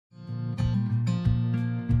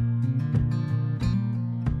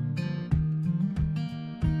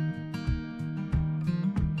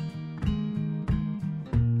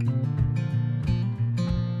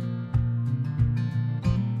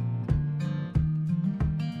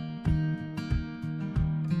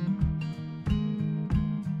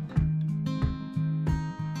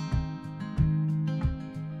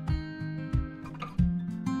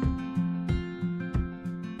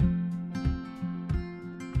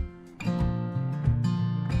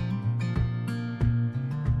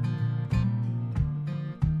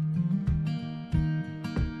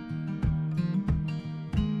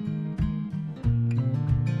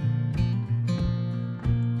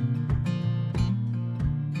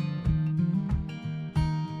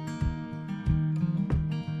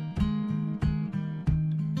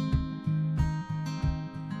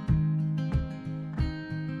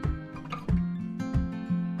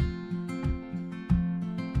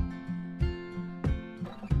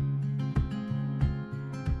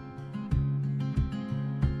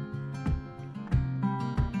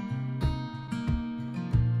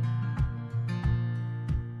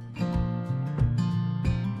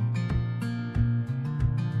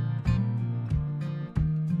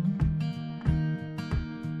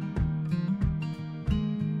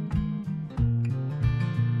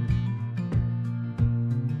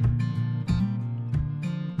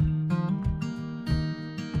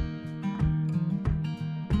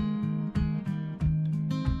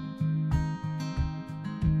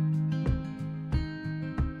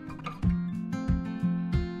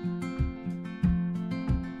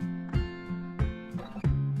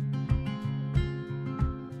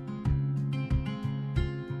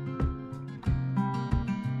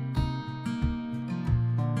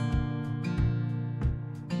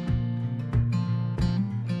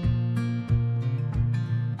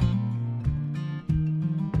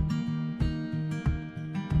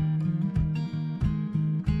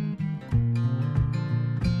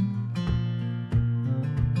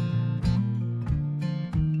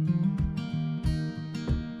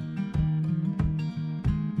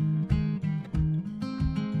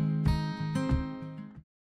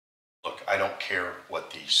don't care what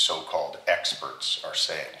these so-called experts are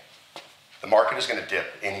saying. The market is going to dip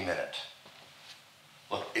any minute.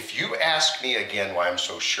 Look, if you ask me again why I'm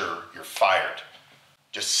so sure, you're fired.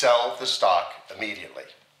 Just sell the stock immediately.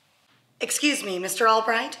 Excuse me, Mr.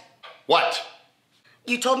 Albright? What?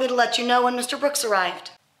 You told me to let you know when Mr. Brooks arrived.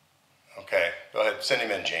 Okay, go ahead. Send him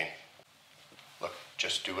in, Gene. Look,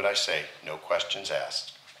 just do what I say. No questions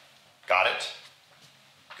asked. Got it?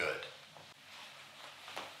 Good.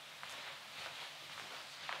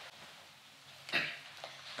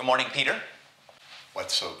 Good morning, Peter.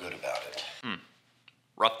 What's so good about it?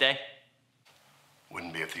 Rough day?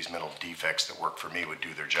 Wouldn't be if these mental defects that work for me would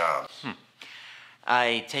do their job.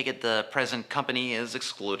 I take it the present company is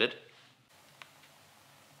excluded.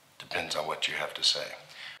 Depends on what you have to say.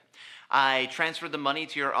 I transferred the money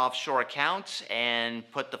to your offshore account and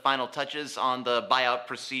put the final touches on the buyout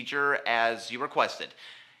procedure as you requested.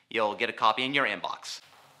 You'll get a copy in your inbox.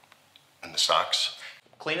 And the socks?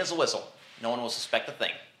 Clean as a whistle. No one will suspect a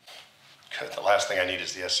thing. Good. The last thing I need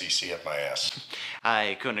is the SEC up my ass.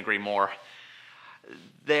 I couldn't agree more.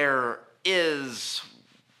 There is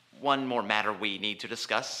one more matter we need to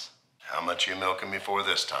discuss. How much you milking me for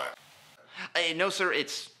this time? No, sir,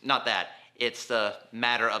 it's not that. It's the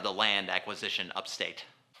matter of the land acquisition upstate.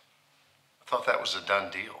 I thought that was a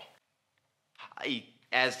done deal.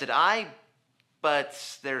 As did I,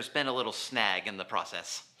 but there's been a little snag in the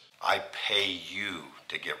process. I pay you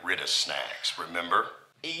to get rid of snags, remember?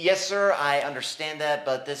 Yes, sir, I understand that,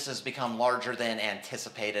 but this has become larger than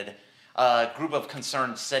anticipated. A group of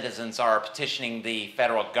concerned citizens are petitioning the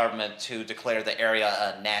federal government to declare the area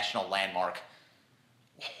a national landmark.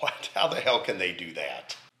 What? How the hell can they do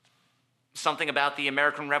that? Something about the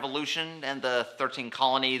American Revolution and the 13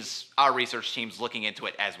 colonies. Our research team's looking into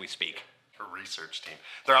it as we speak. Your research team.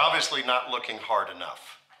 They're obviously not looking hard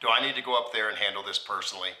enough. Do I need to go up there and handle this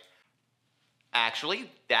personally?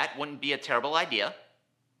 Actually, that wouldn't be a terrible idea.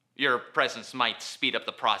 Your presence might speed up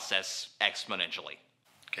the process exponentially.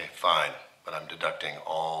 Okay, fine, but I'm deducting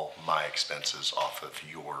all my expenses off of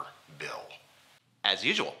your bill. As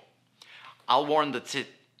usual. I'll warn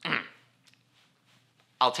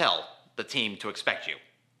I'll tell the team to expect you.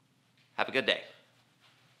 Have a good day.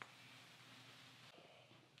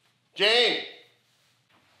 Jane!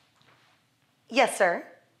 Yes, sir.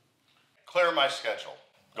 Clear my schedule.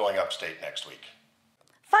 Going upstate next week.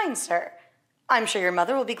 Fine, sir. I'm sure your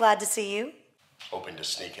mother will be glad to see you. Hoping to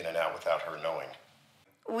sneak in and out without her knowing.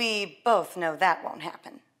 We both know that won't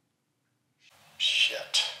happen.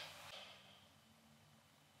 Shit.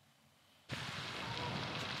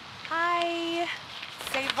 Hi.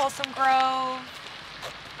 Save Wholesome Grove.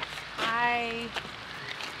 Hi.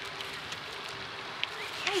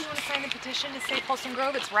 Hey, you want to sign the petition to save Wholesome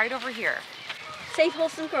Grove? It's right over here. Save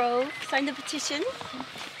Wholesome Grove. Sign the petition.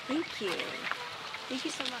 Thank you. Thank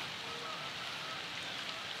you so much.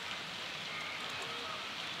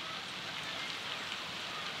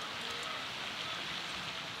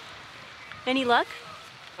 Any luck?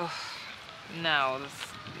 Oh, no,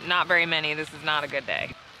 not very many. This is not a good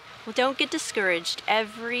day. Well, don't get discouraged.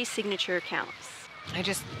 Every signature counts.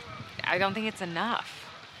 I don't think it's enough.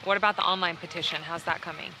 What about the online petition? How's that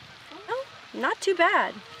coming? Oh, not too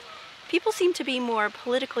bad. People seem to be more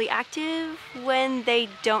politically active when they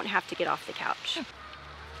don't have to get off the couch.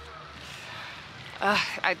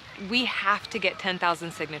 We have to get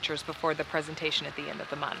 10,000 signatures before the presentation at the end of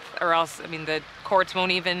the month, or else, the courts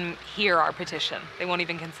won't even hear our petition. They won't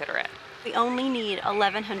even consider it. We only need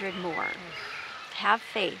 1,100 more. Have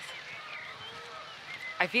faith.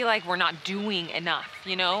 I feel like we're not doing enough,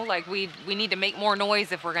 Like, we need to make more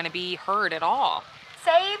noise if we're going to be heard at all.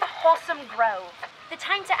 Save Wholesome Grove. The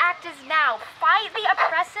time to act is now. Fight the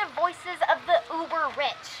oppressive voices of the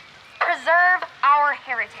uber-rich. Preserve our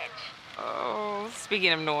heritage. Oh,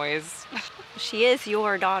 speaking of noise. She is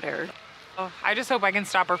your daughter. Oh, I just hope I can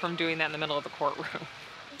stop her from doing that in the middle of the courtroom.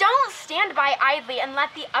 Don't stand by idly and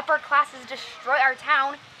let the upper classes destroy our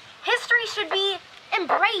town. History should be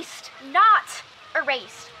embraced, not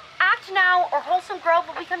erased. Act now or Wholesome Grove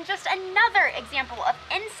will become just another example of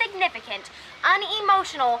insignificant,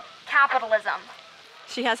 unemotional capitalism.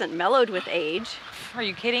 She hasn't mellowed with age. Are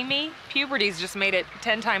you kidding me? Puberty's just made it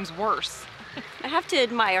 10 times worse. I have to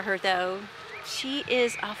admire her, though. She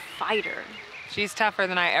is a fighter. She's tougher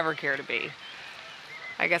than I ever care to be.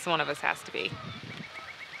 I guess one of us has to be.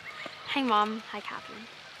 Hi, Mom. Hi, Catherine.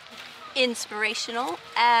 Inspirational,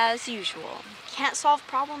 as usual. Can't solve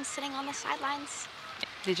problems sitting on the sidelines.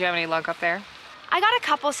 Did you have any luck up there? I got a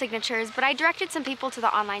couple signatures, but I directed some people to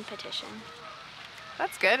the online petition.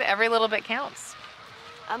 That's good. Every little bit counts.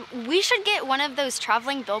 We should get one of those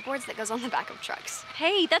traveling billboards that goes on the back of trucks.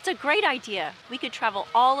 Hey, that's a great idea. We could travel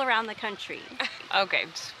all around the country. Okay,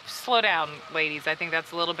 slow down, ladies. I think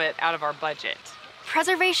that's a little bit out of our budget.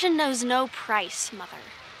 Preservation knows no price, Mother.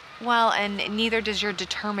 Well, and neither does your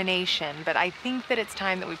determination, but I think that it's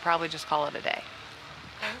time that we probably just call it a day.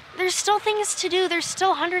 There's still things to do. There's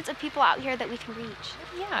still hundreds of people out here that we can reach.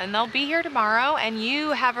 Yeah, and they'll be here tomorrow, and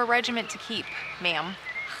you have a regiment to keep, ma'am.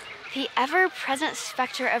 The ever-present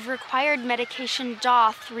specter of required medication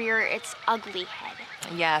doth rear its ugly head.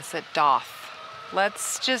 Yes, it doth.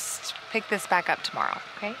 Let's just pick this back up tomorrow,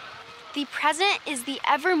 okay? The present is the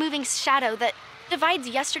ever-moving shadow that divides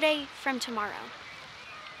yesterday from tomorrow.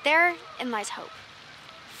 Therein lies hope.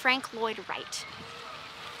 Frank Lloyd Wright.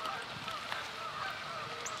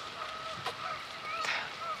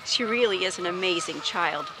 She really is an amazing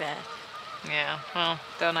child, Beth. Yeah, well,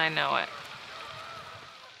 don't I know it.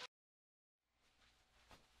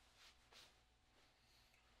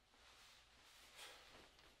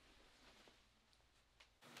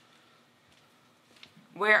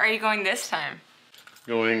 Where are you going this time?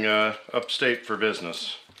 Going upstate for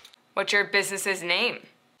business. What's your business's name?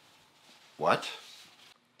 What?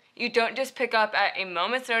 You don't just pick up at a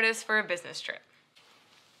moment's notice for a business trip.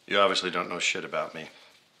 You obviously don't know shit about me.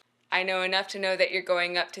 I know enough to know that you're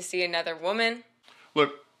going up to see another woman.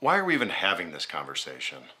 Look, why are we even having this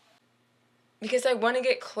conversation? Because I want to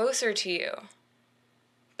get closer to you.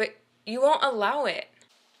 But you won't allow it.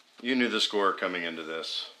 You knew the score coming into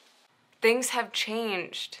this. Things have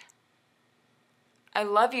changed. I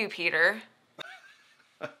love you, Peter.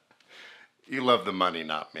 You love the money,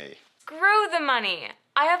 not me. Screw the money.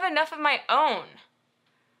 I have enough of my own.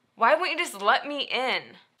 Why won't you just let me in?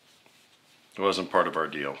 It wasn't part of our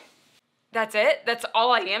deal. That's it? That's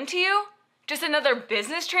all I am to you? Just another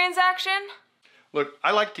business transaction? Look,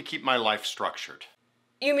 I like to keep my life structured.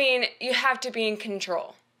 You mean you have to be in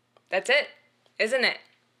control. That's it, isn't it?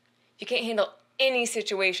 You can't handle any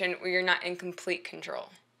situation where you're not in complete control.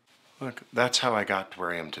 Look, that's how I got to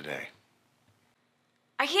where I am today.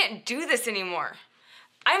 I can't do this anymore.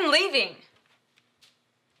 I'm leaving.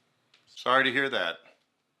 Sorry to hear that.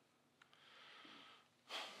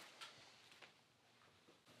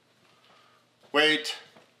 Wait.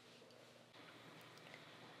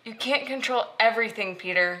 You can't control everything,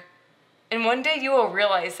 Peter. And one day you will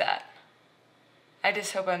realize that. I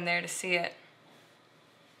just hope I'm there to see it.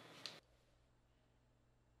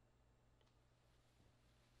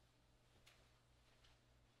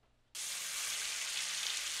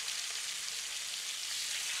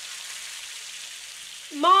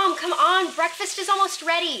 Mom, come on. Breakfast is almost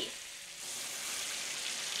ready.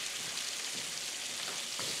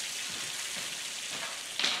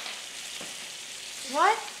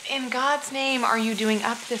 What in God's name are you doing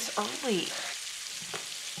up this early?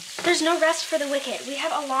 There's no rest for the wicked. We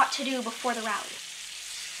have a lot to do before the rally.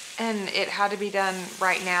 And it had to be done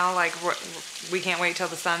right now? Like, we can't wait till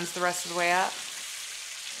the sun's the rest of the way up?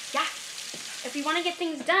 Yeah. If we want to get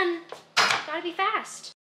things done, gotta be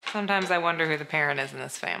fast. Sometimes I wonder who the parent is in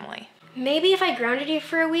this family. Maybe if I grounded you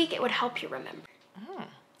for a week, it would help you remember.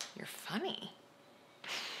 You're funny.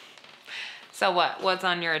 So what's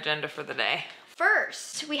on your agenda for the day?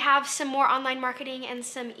 First, we have some more online marketing and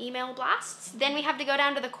some email blasts. Then we have to go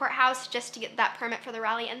down to the courthouse just to get that permit for the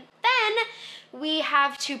rally. And then we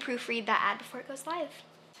have to proofread that ad before it goes live.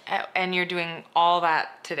 And you're doing all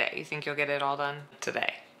that today? You think you'll get it all done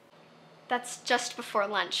today? That's just before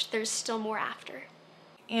lunch. There's still more after.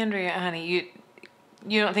 Andrea, honey,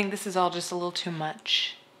 you don't think this is all just a little too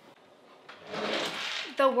much?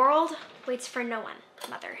 The world waits for no one,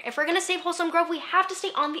 Mother. If we're gonna save Wholesome Grove, we have to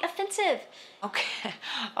stay on the offensive.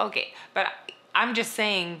 Okay, but I'm just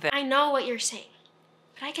saying that... I know what you're saying,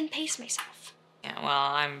 but I can pace myself. Yeah,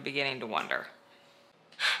 well, I'm beginning to wonder.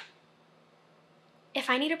 If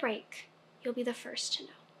I need a break, you'll be the first to know.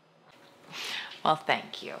 Well,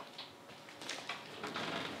 thank you.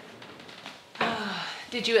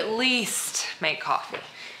 Did you at least make coffee?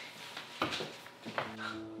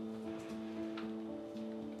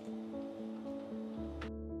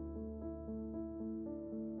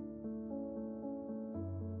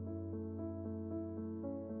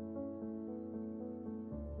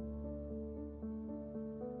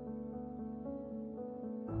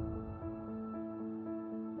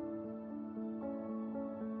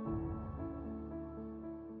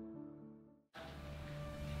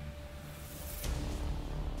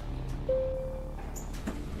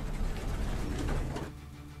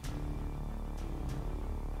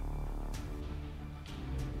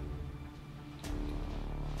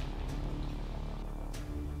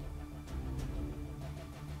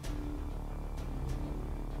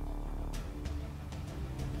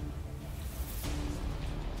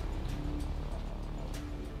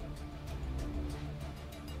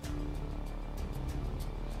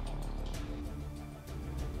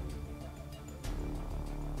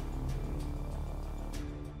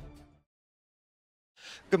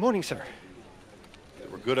 Good morning, sir. If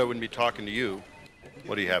it were good, I wouldn't be talking to you.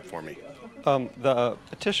 What do you have for me? The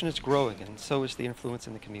petition is growing, and so is the influence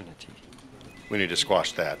in the community. We need to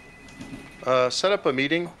squash that. Set up a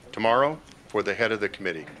meeting tomorrow for the head of the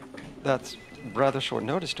committee. That's rather short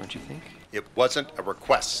notice, don't you think? It wasn't a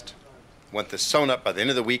request. I want this sewn up by the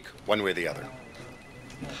end of the week, one way or the other.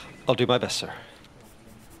 I'll do my best, sir.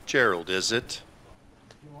 Gerald, is it?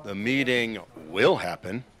 The meeting will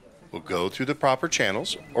happen. We'll go through the proper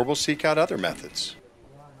channels, or we'll seek out other methods.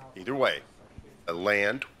 Either way, the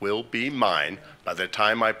land will be mine by the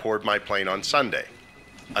time I poured my plane on Sunday.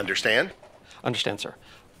 Understand? Understand, sir.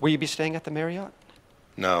 Will you be staying at the Marriott?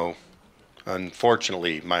 No.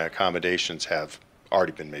 Unfortunately, my accommodations have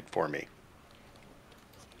already been made for me.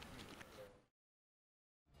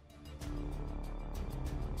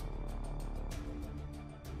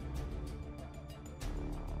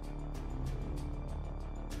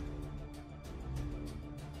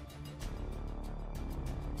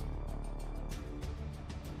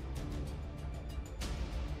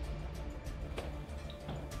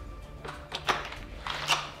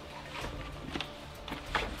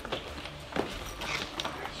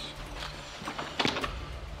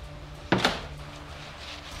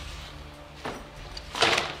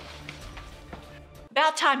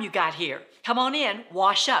 About time you got here. Come on in,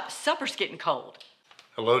 wash up. Supper's getting cold.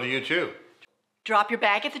 Hello to you, too. Drop your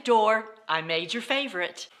bag at the door. I made your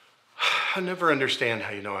favorite. I never understand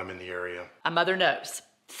how you know I'm in the area. A mother knows.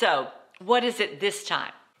 So, what is it this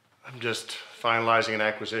time? I'm just finalizing an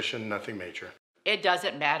acquisition, nothing major. It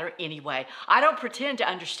doesn't matter anyway. I don't pretend to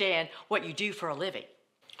understand what you do for a living.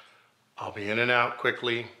 I'll be in and out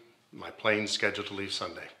quickly. My plane's scheduled to leave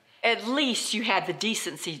Sunday. At least you had the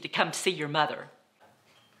decency to come see your mother.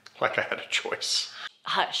 Like I had a choice.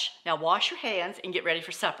 Hush. Now wash your hands and get ready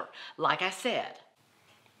for supper, like I said.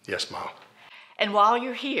 Yes, Mom. And while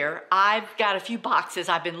you're here, I've got a few boxes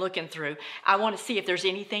I've been looking through. I want to see if there's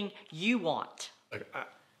anything you want. Look,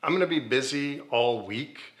 I'm going to be busy all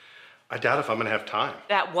week. I doubt if I'm going to have time.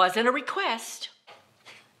 That wasn't a request.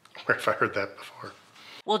 Where have I heard that before?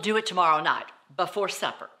 We'll do it tomorrow night, before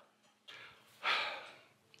supper.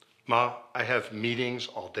 Ma, I have meetings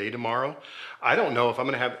all day tomorrow. I don't know if I'm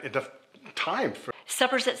going to have enough time for...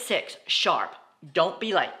 Supper's at 6, sharp. Don't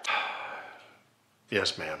be late.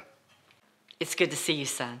 Yes, ma'am. It's good to see you,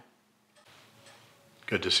 son.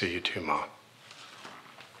 Good to see you too, Ma.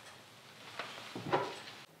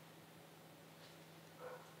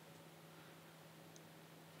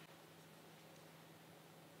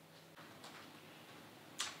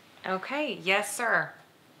 Okay, yes, sir.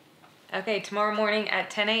 Okay, tomorrow morning at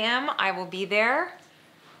 10 a.m. I will be there.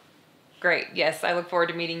 Great, yes, I look forward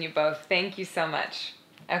to meeting you both. Thank you so much.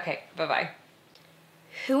 Okay, bye-bye.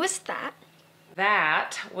 Who was that?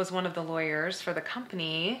 That was one of the lawyers for the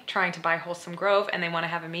company trying to buy Wholesome Grove, and they want to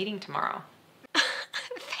have a meeting tomorrow.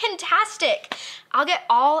 Fantastic. I'll get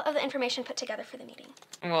all of the information put together for the meeting.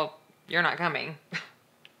 Well, you're not coming.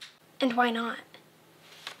 And why not?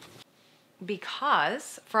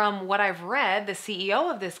 Because from what I've read, the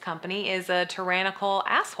CEO of this company is a tyrannical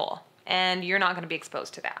asshole, and you're not going to be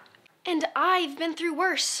exposed to that. And I've been through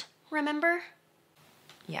worse, remember?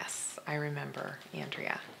 Yes, I remember,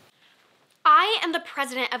 Andrea. I am the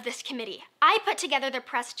president of this committee. I put together the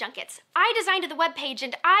press junkets. I designed the webpage,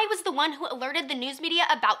 and I was the one who alerted the news media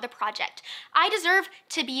about the project. I deserve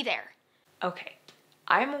to be there. Okay,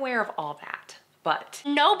 I'm aware of all that, but...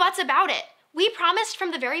 No buts about it. We promised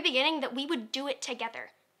from the very beginning that we would do it together.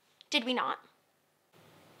 Did we not?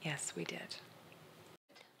 Yes, we did.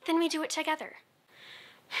 Then we do it together.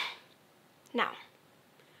 Now,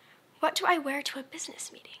 what do I wear to a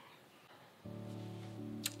business meeting?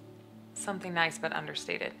 Something nice but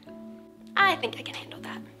understated. I think I can handle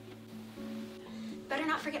that. Better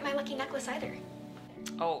not forget my lucky necklace either.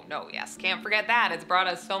 Oh, no, yes, can't forget that. It's brought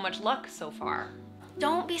us so much luck so far.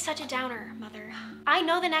 Don't be such a downer, Mother. I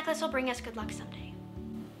know the necklace will bring us good luck someday.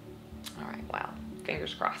 All right, well,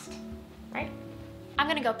 fingers crossed, right? I'm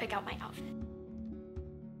gonna go pick out my outfit.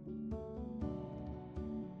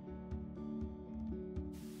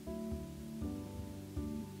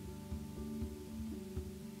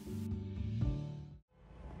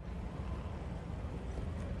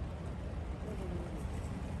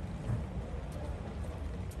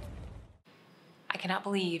 I cannot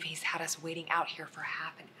believe he's had us waiting out here for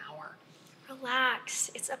half an hour.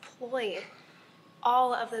 Relax, it's a ploy.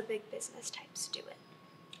 All of the big business types do it.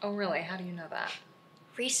 Oh, really? How do you know that?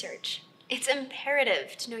 Research. It's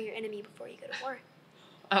imperative to know your enemy before you go to war.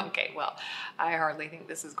 Okay, well, I hardly think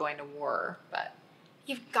this is going to war, but...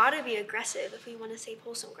 You've got to be aggressive if we want to save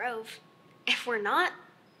Wholesome Grove. If we're not,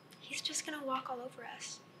 he's just gonna walk all over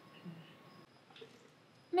us.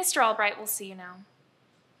 Mr. Albright will see you now.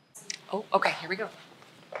 Oh, okay, here we go.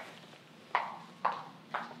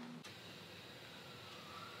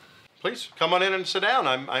 Please, come on in and sit down.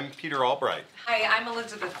 I'm Peter Albright. Hi, I'm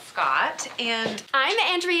Elizabeth Scott, and I'm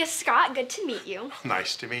Andrea Scott. Good to meet you.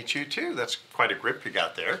 Nice to meet you, too. That's quite a grip you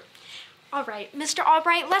got there. All right, Mr.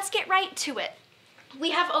 Albright, let's get right to it.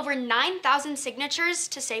 We have over 9,000 signatures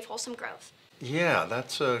to save Wholesome Grove. Yeah,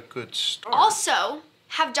 that's a good start. Also,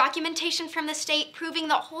 have documentation from the state proving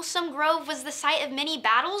that Wholesome Grove was the site of many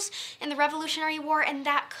battles in the Revolutionary War, and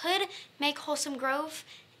that could make Wholesome Grove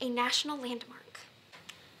a national landmark.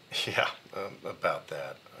 Yeah, about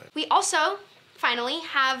that. We also, finally,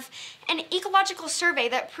 have an ecological survey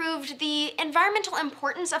that proved the environmental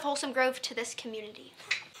importance of Wholesome Grove to this community.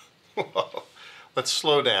 Whoa. Let's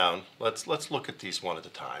slow down. Let's look at these one at a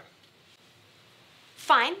time.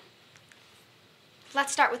 Fine.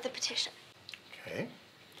 Let's start with the petition. Okay.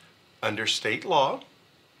 Under state law,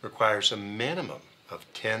 requires a minimum of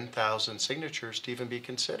 10,000 signatures to even be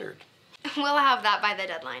considered. We'll have that by the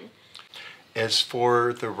deadline. As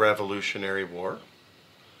for the Revolutionary War,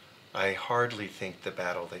 I hardly think the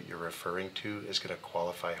battle that you're referring to is going to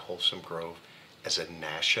qualify Wholesome Grove as a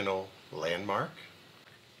national landmark.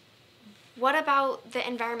 What about the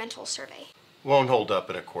environmental survey? Won't hold up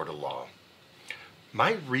in a court of law.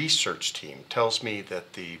 My research team tells me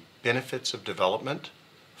that the benefits of development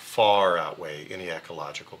far outweigh any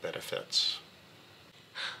ecological benefits.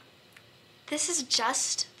 This is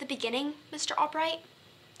just the beginning, Mr. Albright.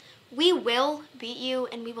 We will beat you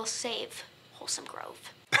and we will save Wholesome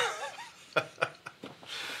Grove.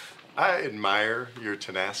 I admire your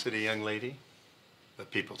tenacity, young lady.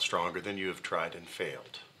 But people stronger than you have tried and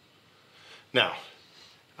failed. Now,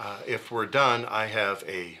 if we're done, I have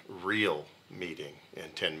a real meeting in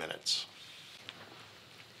 10 minutes.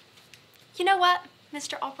 You know what,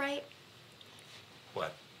 Mr. Albright?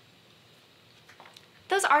 What?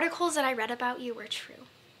 Those articles that I read about you were true.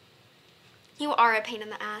 You are a pain in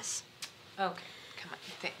the ass. okay, come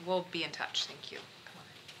on. We'll be in touch. Thank you. Come on.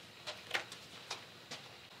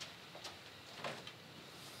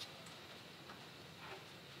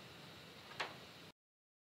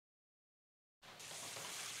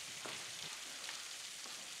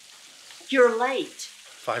 You're late.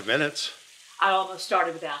 5 minutes. I almost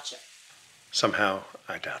started without you. Somehow,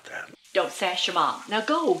 I doubt that. Don't sass your mom. Now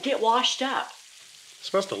go, get washed up. It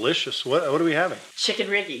smells delicious. What are we having? Chicken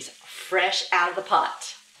riggies, fresh out of the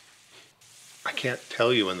pot. I can't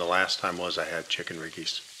tell you when the last time was I had chicken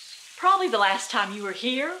riggies. Probably the last time you were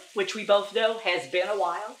here, which we both know has been a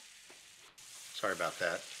while. Sorry about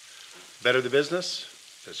that. Better the business,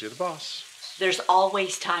 because you're the boss. There's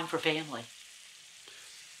always time for family.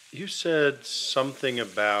 You said something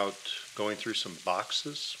about going through some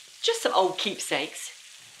boxes. Just some old keepsakes.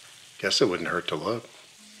 Guess it wouldn't hurt to look.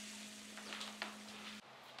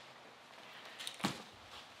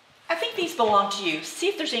 I think these belong to you. See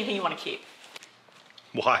if there's anything you want to keep.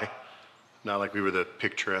 Why? Not like we were the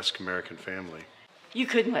picturesque American family. You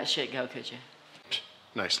couldn't let shit go, could you?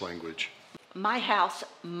 Nice language. My house,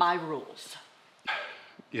 my rules.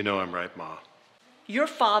 You know I'm right, Ma. Your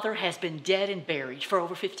father has been dead and buried for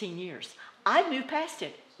over 15 years. I've moved past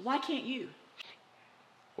it. Why can't you?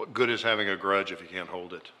 What good is having a grudge if you can't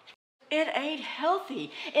hold it? It ain't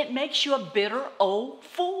healthy. It makes you a bitter old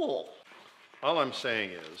fool. All I'm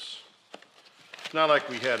saying is, it's not like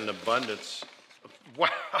we had an abundance of...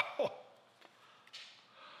 Wow!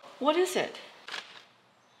 What is it?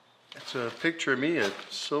 It's a picture of me at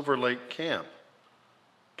Silver Lake Camp.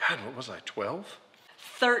 God, what was I, 12?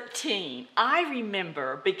 13. I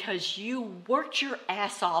remember because you worked your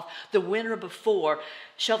ass off the winter before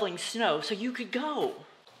shoveling snow so you could go.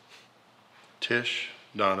 Tish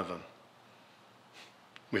Donovan.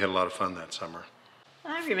 We had a lot of fun that summer.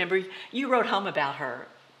 I remember you wrote home about her.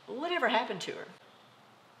 Whatever happened to her?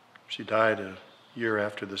 She died a year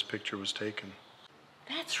after this picture was taken.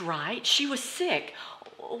 That's right. She was sick.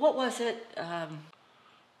 What was it?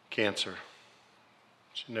 Cancer.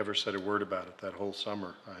 She never said a word about it that whole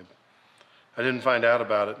summer. I didn't find out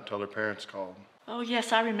about it until her parents called. Oh,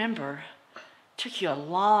 yes, I remember. Took you a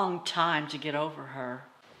long time to get over her.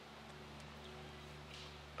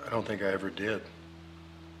 I don't think I ever did.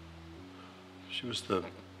 She was the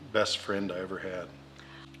best friend I ever had.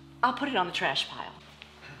 I'll put it on the trash pile.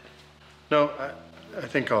 No, I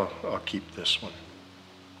think I'll keep this one.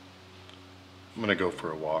 I'm gonna go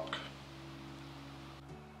for a walk.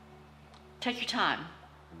 Take your time.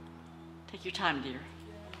 Take your time, dear.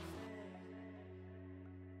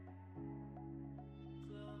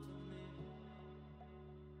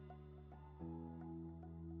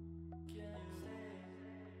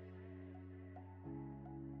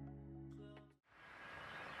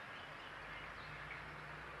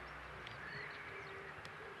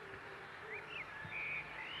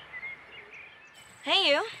 Hey,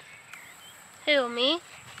 you. Who, me?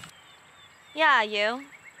 Yeah, you.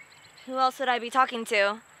 Who else would I be talking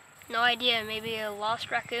to? No idea, maybe a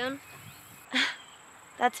lost raccoon?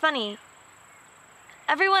 That's funny.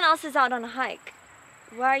 Everyone else is out on a hike.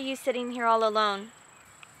 Why are you sitting here all alone?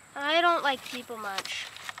 I don't like people much.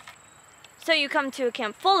 So you come to a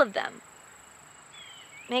camp full of them.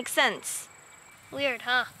 Makes sense. Weird,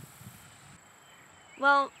 huh?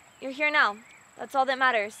 Well, you're here now. That's all that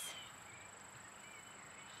matters.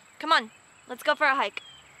 Come on, let's go for a hike.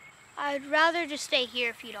 I'd rather just stay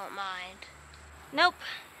here if you don't mind. Nope,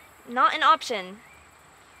 not an option.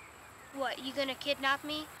 What, you gonna kidnap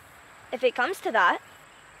me? If it comes to that.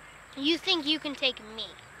 You think you can take me?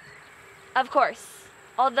 Of course.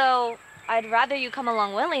 Although, I'd rather you come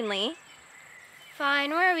along willingly.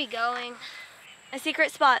 Fine, where are we going? A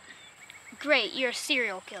secret spot. Great, you're a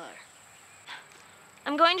serial killer.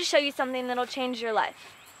 I'm going to show you something that'll change your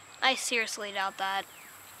life. I seriously doubt that.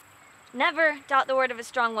 Never doubt the word of a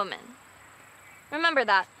strong woman. Remember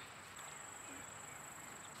that.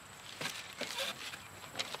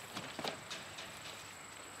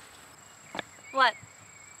 What?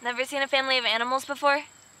 Never seen a family of animals before?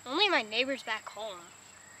 Only my neighbors back home.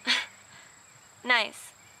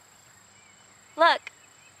 Nice. Look,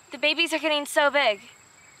 the babies are getting so big.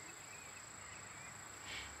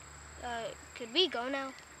 Could we go now?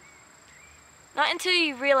 Not until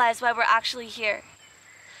you realize why we're actually here.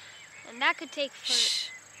 And that could take for... Shh.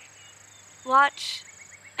 Watch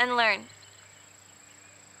and learn.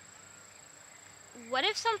 What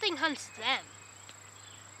if something hunts them?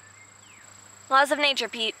 Laws of nature,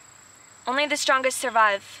 Pete. Only the strongest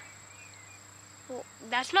survive. Well,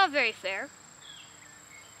 that's not very fair.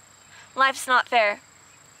 Life's not fair.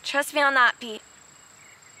 Trust me on that, Pete.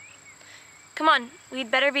 Come on,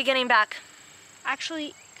 we'd better be getting back.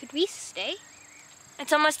 Actually, could we stay?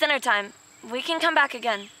 It's almost dinner time. We can come back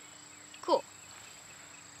again. Cool.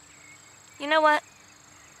 You know what?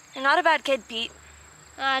 You're not a bad kid, Pete.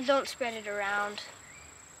 Don't spread it around.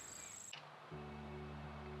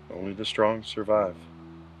 Only the strong survive.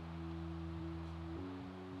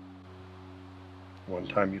 One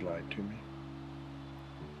time you lied to me.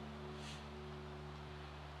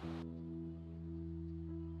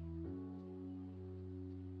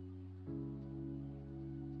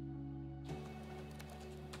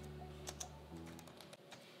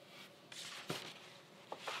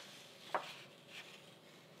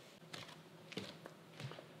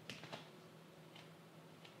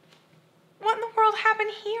 What in the world happened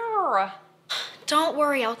here? Don't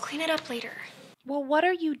worry, I'll clean it up later. Well, what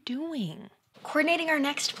are you doing? Coordinating our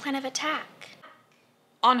next plan of attack.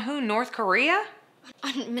 On who, North Korea?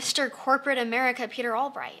 On Mr. Corporate America, Peter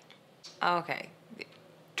Albright. Okay.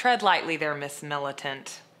 Tread lightly there, Miss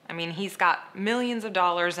Militant. I mean, he's got millions of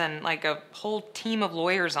dollars and like a whole team of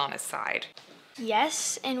lawyers on his side.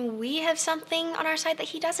 Yes, and we have something on our side that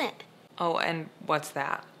he doesn't. Oh, and what's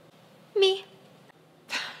that? Me.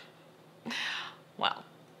 Well,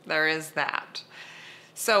 there is that.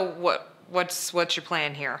 So what's your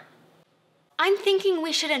plan here? I'm thinking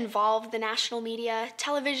we should involve the national media,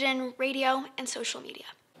 television, radio, and social media.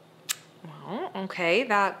 Well, okay,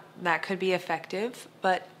 that could be effective,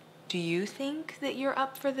 but do you think that you're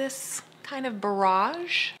up for this kind of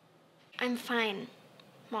barrage? I'm fine,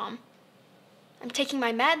 Mom. I'm taking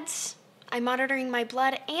my meds, I'm monitoring my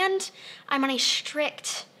blood, and I'm on a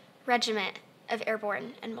strict regimen of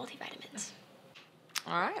airborne and multivitamins.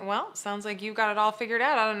 All right, well, sounds like you got it all figured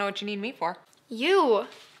out. I don't know what you need me for. You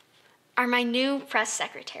are my new press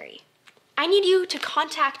secretary. I need you to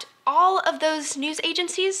contact all of those news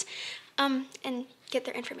agencies and get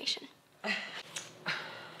their information.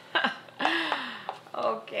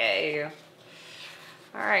 Okay.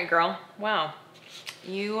 All right, girl. Wow.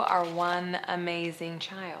 You are one amazing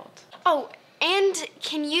child. Oh, and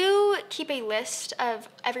can you keep a list of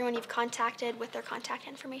everyone you've contacted with their contact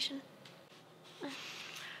information?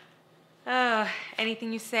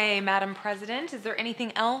 Anything you say, Madam President. Is there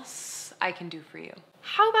anything else I can do for you?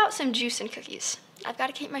 How about some juice and cookies? I've got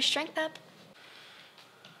to keep my strength up.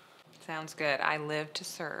 Sounds good. I live to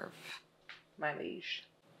serve, my liege.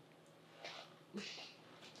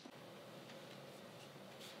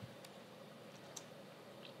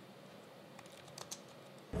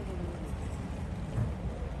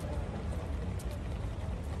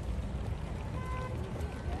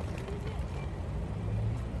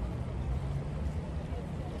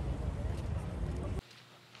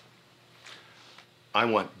 I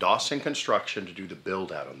want Dawson Construction to do the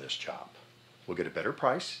build out on this job. We'll get a better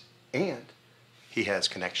price, and he has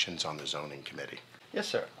connections on the zoning committee. Yes,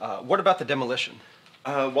 sir. What about the demolition?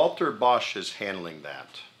 Walter Bosch is handling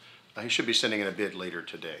that. He should be sending in a bid later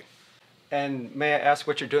today. And may I ask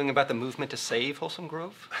what you're doing about the movement to save Wholesome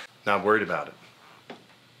Grove? Not worried about it.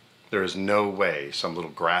 There is no way some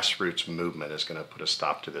little grassroots movement is going to put a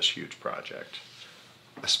stop to this huge project.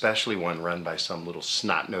 Especially one run by some little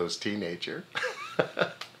snot-nosed teenager.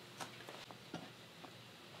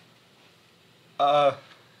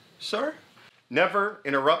 Sir? Never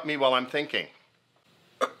interrupt me while I'm thinking.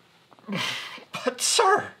 But,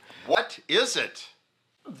 sir! What is it?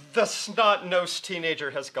 The snot-nosed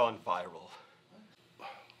teenager has gone viral.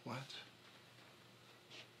 What?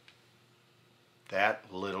 That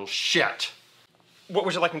little shit. What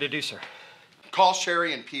would you like me to do, sir? Call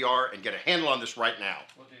Sherry and PR and get a handle on this right now.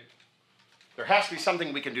 Will do. There has to be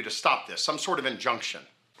something we can do to stop this, some sort of injunction.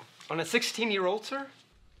 On a 16-year-old, sir?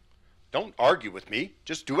 Don't argue with me.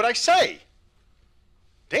 Just do what I say.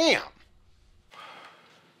 Damn.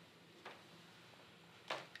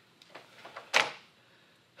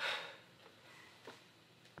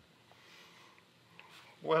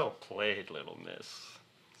 Well played, little miss.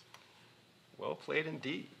 Well played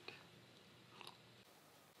indeed.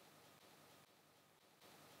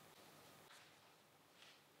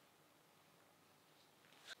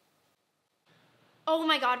 Oh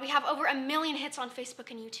my God, we have over 1 million hits on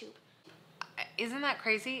Facebook and YouTube. Isn't that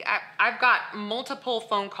crazy? I've got multiple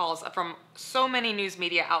phone calls from so many news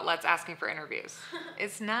media outlets asking for interviews.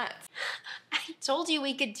 It's nuts. I told you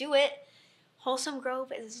we could do it. Wholesome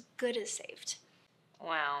Grove is as good as saved.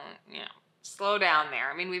 Well, slow down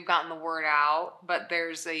there. I mean, we've gotten the word out, but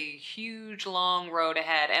there's a huge, long road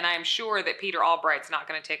ahead, and I'm sure that Peter Albright's not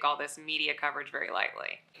going to take all this media coverage very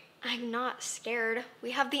lightly. I'm not scared.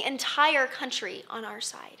 We have the entire country on our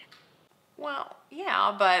side. Well,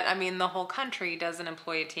 yeah, but I mean, the whole country doesn't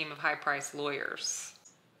employ a team of high-priced lawyers.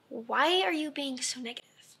 Why are you being so negative?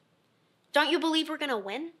 Don't you believe we're gonna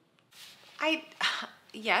win?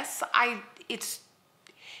 Yes,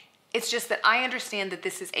 it's just that I understand that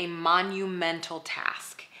this is a monumental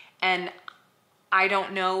task, and I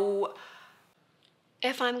don't know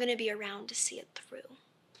if I'm gonna be around to see it through.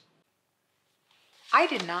 I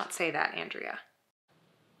did not say that, Andrea.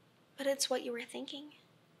 But it's what you were thinking.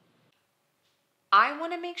 I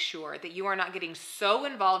want to make sure that you are not getting so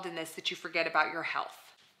involved in this that you forget about your health.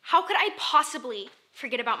 How could I possibly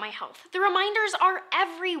forget about my health? The reminders are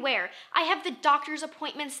everywhere. I have the doctor's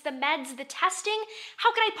appointments, the meds, the testing.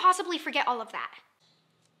 How could I possibly forget all of that?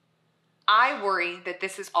 I worry that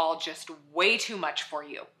this is all just way too much for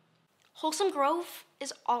you. Wholesome Grove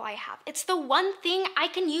is all I have. It's the one thing I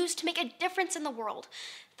can use to make a difference in the world.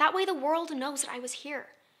 That way the world knows that I was here,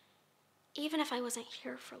 even if I wasn't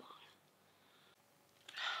here for long.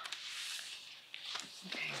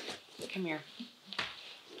 Okay, come here.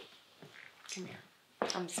 Come here.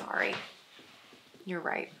 I'm sorry. You're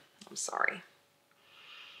right. I'm sorry.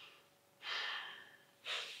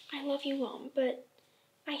 I love you, Mom, but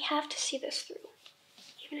I have to see this through,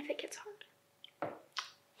 even if it gets hard.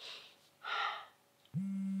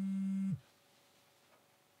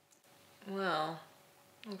 Well,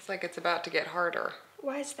 looks like it's about to get harder.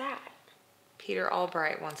 Why is that? Peter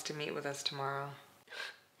Albright wants to meet with us tomorrow.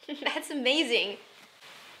 That's amazing.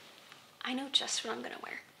 I know just what I'm gonna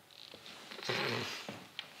wear.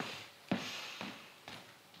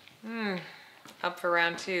 Up for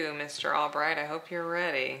round 2, Mr. Albright. I hope you're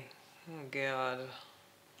ready. Oh, God.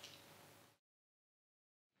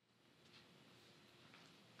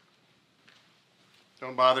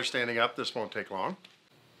 Don't bother standing up. This won't take long.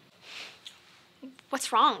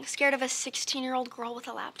 What's wrong? Scared of a 16-year-old girl with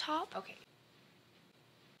a laptop? Okay.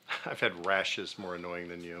 I've had rashes more annoying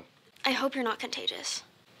than you. I hope you're not contagious.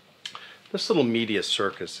 This little media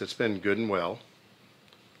circus, it's been good and well.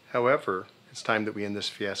 However, it's time that we end this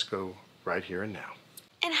fiasco right here and now.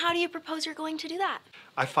 And how do you propose you're going to do that?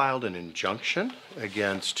 I filed an injunction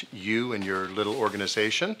against you and your little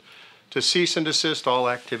organization to cease and desist all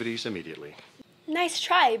activities immediately. Nice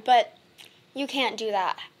try, but you can't do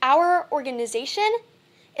that. Our organization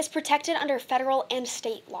is protected under federal and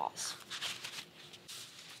state laws.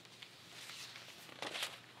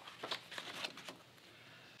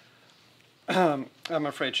 I'm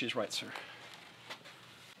afraid she's right, sir.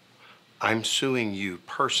 I'm suing you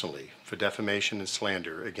personally for defamation and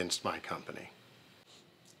slander against my company.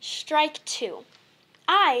 Strike 2.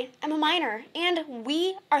 I am a minor, and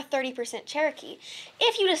we are 30% Cherokee.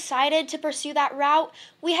 If you decided to pursue that route,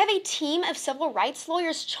 we have a team of civil rights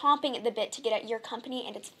lawyers chomping at the bit to get at your company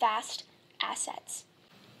and its vast assets.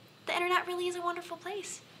 The internet really is a wonderful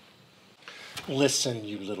place. Listen,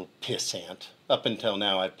 you little pissant. Up until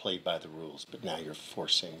now, I've played by the rules, but now you're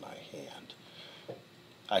forcing my hand.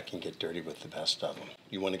 I can get dirty with the best of them.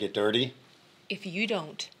 You want to get dirty? If you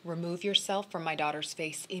don't remove yourself from my daughter's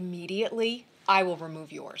face immediately, I will remove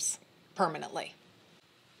yours permanently.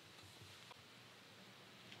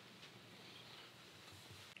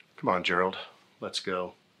 Come on, Gerald. Let's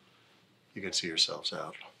go. You can see yourselves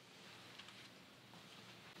out.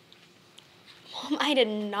 Mom, I did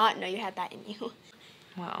not know you had that in you.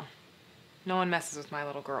 Well, no one messes with my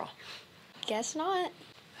little girl. Guess not.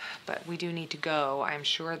 But we do need to go. I'm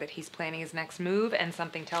sure that he's planning his next move, and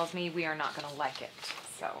something tells me we are not going to like it.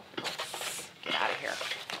 So let's get out of here.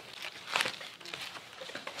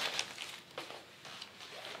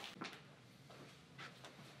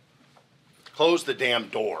 Close the damn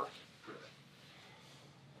door.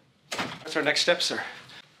 What's our next step, sir?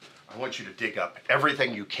 I want you to dig up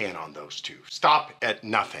everything you can on those two. Stop at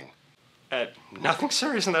nothing. At nothing,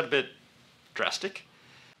 sir? Isn't that a bit drastic?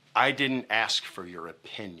 I didn't ask for your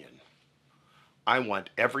opinion. I want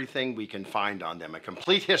everything we can find on them, a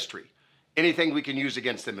complete history. Anything we can use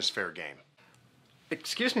against them is fair game.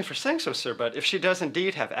 Excuse me for saying so, sir, but if she does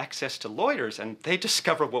indeed have access to lawyers and they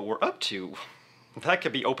discover what we're up to, that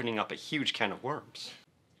could be opening up a huge can of worms.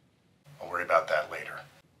 I'll worry about that later.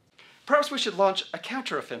 Perhaps we should launch a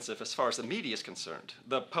counteroffensive as far as the media is concerned.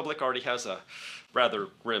 The public already has a rather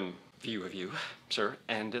grim view of you, sir,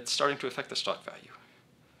 and it's starting to affect the stock value.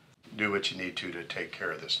 Do what you need to take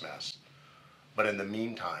care of this mess. But in the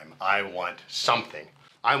meantime, I want something.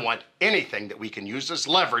 I want anything that we can use as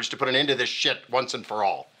leverage to put an end to this shit once and for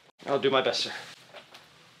all. I'll do my best, sir.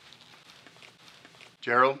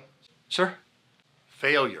 Gerald? Sir?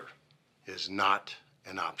 Failure is not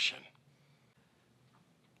an option.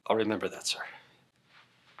 I'll remember that, sir.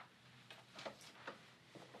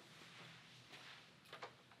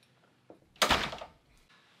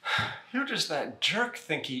 Who does that jerk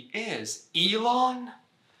think he is? Elon?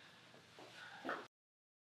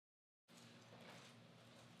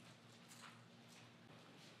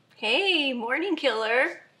 Hey, morning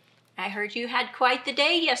killer. I heard you had quite the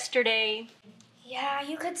day yesterday. Yeah,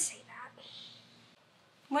 you could say that.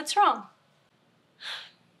 What's wrong?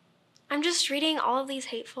 I'm just reading all of these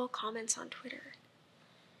hateful comments on Twitter.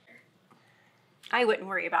 I wouldn't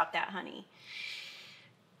worry about that, honey.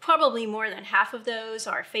 Probably more than half of those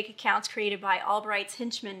are fake accounts created by Albright's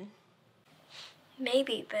henchmen.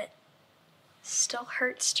 Maybe, but still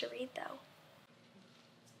hurts to read, though.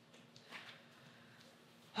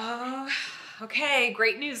 Oh, okay,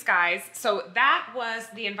 great news, guys. So that was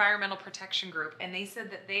the Environmental Protection Group, and they said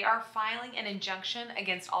that they are filing an injunction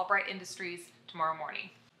against Albright Industries tomorrow morning.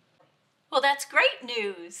 Well, that's great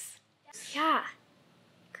news. Yeah,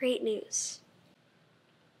 great news.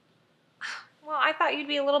 Well, I thought you'd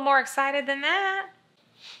be a little more excited than that.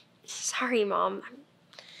 Sorry, Mom.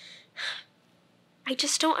 I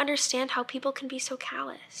just don't understand how people can be so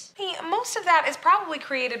callous. Hey, most of that is probably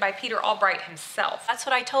created by Peter Albright himself. That's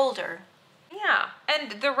what I told her. Yeah,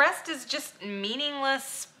 and the rest is just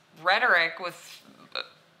meaningless rhetoric with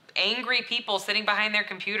angry people sitting behind their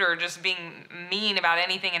computer just being mean about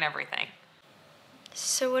anything and everything.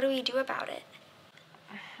 So what do we do about it?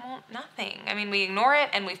 Well, nothing. I mean, we ignore it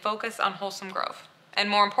and we focus on Wholesome Grove. And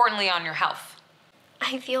more importantly, on your health.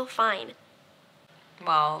 I feel fine.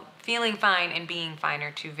 Well, feeling fine and being fine are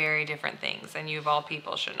two very different things, and you of all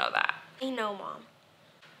people should know that. I know, Mom.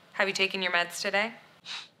 Have you taken your meds today?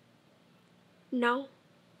 No.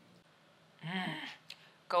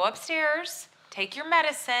 Go upstairs, take your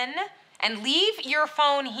medicine, and leave your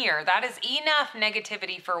phone here. That is enough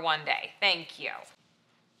negativity for one day. Thank you.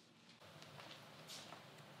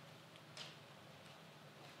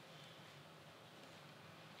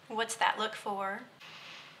 What's that look for?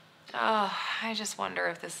 Oh, I just wonder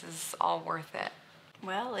if this is all worth it.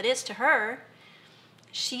 Well, it is to her.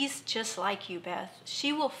 She's just like you, Beth.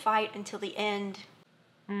 She will fight until the end.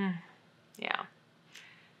 Yeah.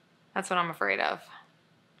 That's what I'm afraid of.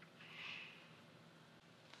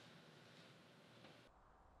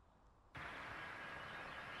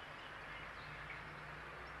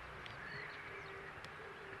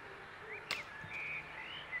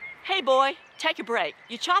 Hey, boy, take a break.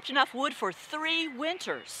 You chopped enough wood for 3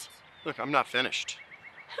 winters. Look, I'm not finished.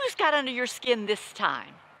 Who's got under your skin this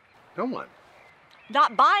time? No one.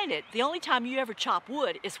 Not buying it. The only time you ever chop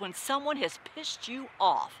wood is when someone has pissed you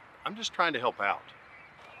off. I'm just trying to help out.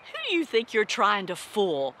 Who do you think you're trying to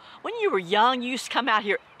fool? When you were young, you used to come out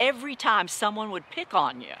here every time someone would pick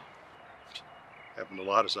on you. Happened a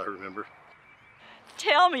lot, as I remember.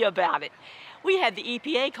 Tell me about it. We had the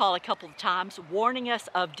EPA call a couple of times warning us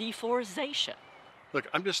of deforestation. Look,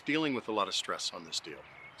 I'm just dealing with a lot of stress on this deal.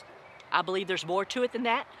 I believe there's more to it than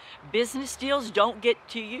that. Business deals don't get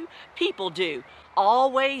to you, people do.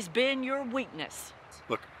 Always been your weakness.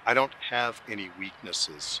 Look, I don't have any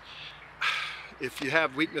weaknesses. If you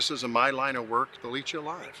have weaknesses in my line of work, they'll eat you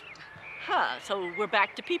alive. Huh, so we're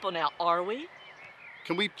back to people now, are we?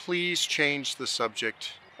 Can we please change the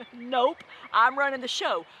subject? Nope, I'm running the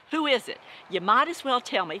show. Who is it? You might as well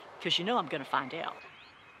tell me, because you know I'm going to find out.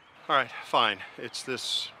 All right, fine. It's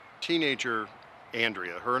this teenager,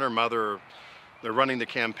 Andrea. Her and her mother, they're running the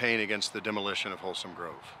campaign against the demolition of Wholesome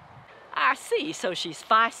Grove. I see, so she's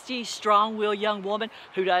feisty, strong-willed young woman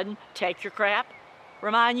who doesn't take your crap?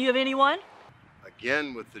 Remind you of anyone?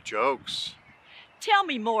 Again with the jokes. Tell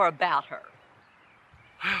me more about her.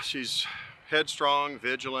 Well, she's headstrong,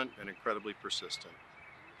 vigilant, and incredibly persistent.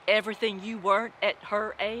 Everything you weren't at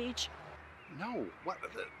her age? No, what?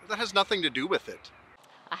 That has nothing to do with it.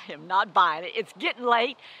 I am not buying it. It's getting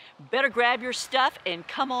late. Better grab your stuff and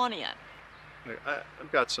come on in.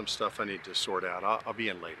 I've got some stuff I need to sort out. I'll be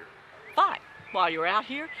in later. Fine. While you're out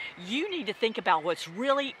here, you need to think about what's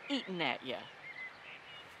really eating at you.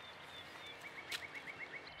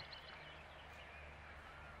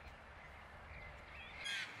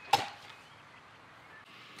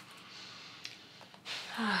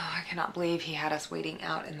 Oh, I cannot believe he had us waiting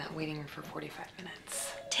out in that waiting room for 45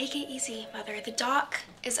 minutes. Take it easy, Mother. The doc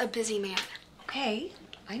is a busy man. Okay,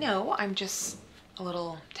 I know. I'm just a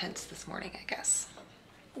little tense this morning, I guess.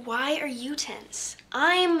 Why are you tense?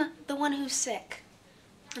 I'm the one who's sick.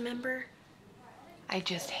 Remember? I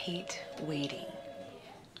just hate waiting.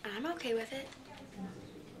 I'm okay with it.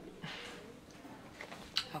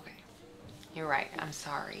 Okay, you're right. I'm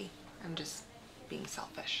sorry. I'm just being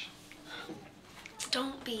selfish.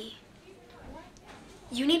 Don't be.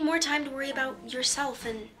 You need more time to worry about yourself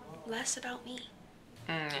and less about me.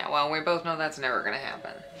 Yeah, well, we both know that's never gonna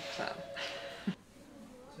happen, so.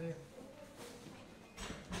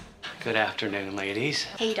 Good afternoon, ladies.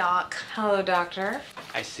 Hey, Doc. Hello, Doctor.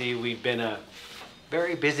 I see we've been a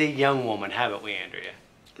very busy young woman, haven't we, Andrea?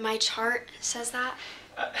 My chart says that.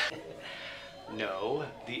 No,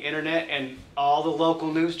 the internet and all the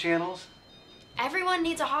local news channels? Everyone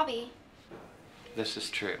needs a hobby. This is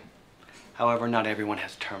true. However, not everyone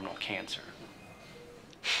has terminal cancer.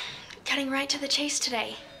 Cutting right to the chase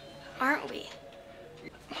today, aren't we?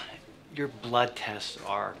 Your blood tests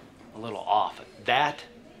are a little off. That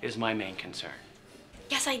is my main concern.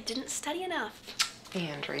 Guess I didn't study enough.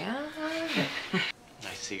 Andrea?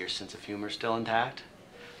 I see your sense of humor still intact.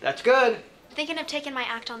 That's good. Thinking of taking my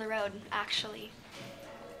act on the road, actually.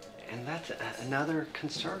 And that's another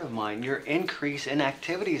concern of mine, your increase in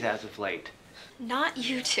activities as of late. Not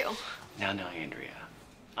you two. Now, Andrea.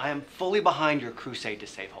 I am fully behind your crusade to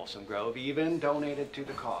save Wholesome Grove, even donated to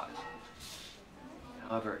the cause.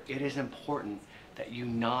 However, it is important that you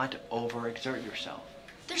not overexert yourself.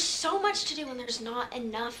 There's so much to do and there's not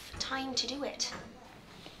enough time to do it.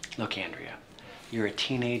 Look, Andrea, you're a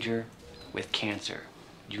teenager with cancer.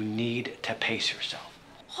 You need to pace yourself.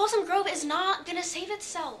 Wholesome Grove is not gonna save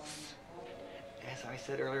itself. As I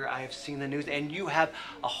said earlier, I have seen the news, and you have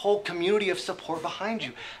a whole community of support behind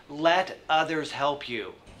you. Let others help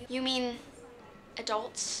you. You mean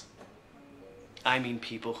adults? I mean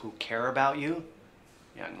people who care about you,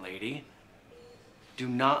 young lady. Do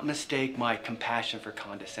not mistake my compassion for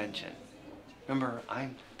condescension. Remember,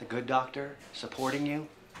 I'm the good doctor supporting you.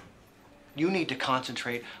 You need to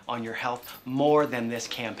concentrate on your health more than this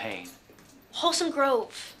campaign. Wholesome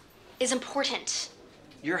Grove is important.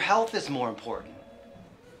 Your health is more important.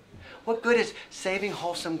 What good is saving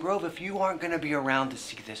Wholesome Grove if you aren't going to be around to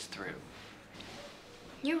see this through?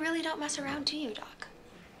 You really don't mess around, do you, Doc?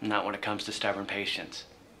 Not when it comes to stubborn patients.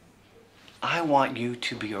 I want you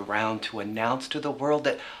to be around to announce to the world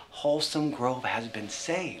that Wholesome Grove has been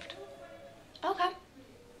saved. Okay.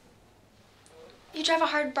 You drive a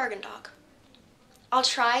hard bargain, Doc. I'll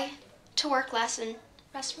try to work less and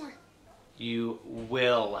rest more. You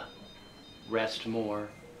will rest more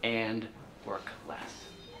and work less.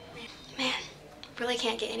 Man, really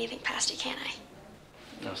can't get anything past you, can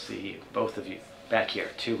I? I'll see you, both of you, back here,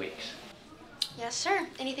 2 weeks. Yes, sir.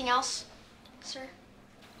 Anything else, sir?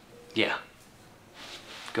 Yeah.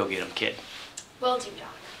 Go get him, kid. Will do,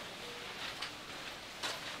 Doc.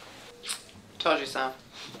 Told you so.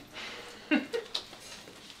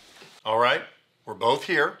 All right, we're both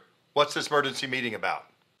here. What's this emergency meeting about?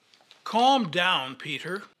 Calm down,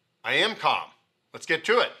 Peter. I am calm. Let's get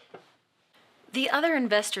to it. The other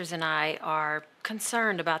investors and I are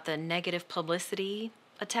concerned about the negative publicity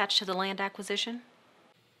attached to the land acquisition.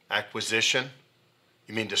 Acquisition?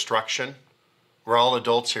 You mean destruction? We're all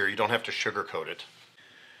adults here. You don't have to sugarcoat it.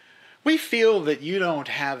 We feel that you don't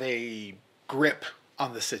have a grip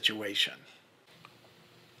on the situation.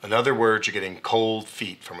 In other words, you're getting cold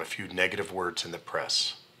feet from a few negative words in the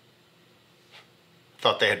press.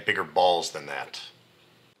 Thought they had bigger balls than that.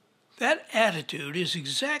 That attitude is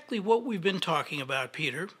exactly what we've been talking about,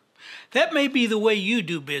 Peter. That may be the way you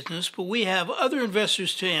do business, but we have other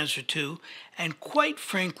investors to answer to, and quite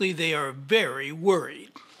frankly, they are very worried.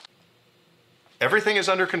 Everything is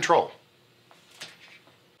under control.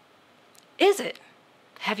 Is it?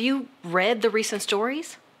 Have you read the recent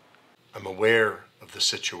stories? I'm aware of the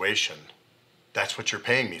situation. That's what you're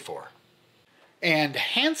paying me for. And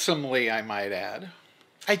handsomely, I might add.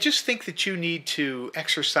 I just think that you need to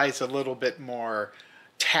exercise a little bit more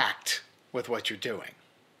tact with what you're doing.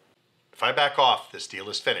 If I back off, this deal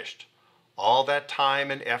is finished. All that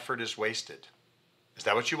time and effort is wasted. Is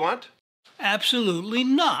that what you want? Absolutely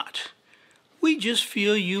not. We just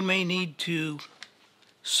feel you may need to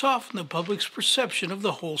soften the public's perception of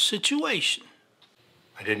the whole situation.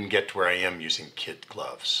 I didn't get to where I am using kid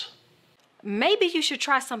gloves. Maybe you should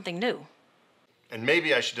try something new. And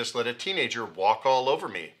maybe I should just let a teenager walk all over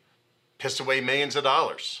me, piss away millions of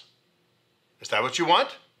dollars. Is that what you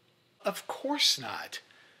want? Of course not.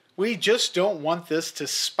 We just don't want this to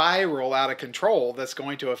spiral out of control that's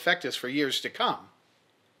going to affect us for years to come.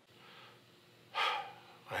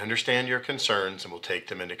 I understand your concerns and will take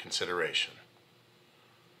them into consideration.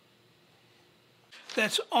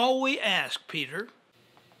 That's all we ask, Peter.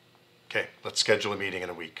 Okay, let's schedule a meeting in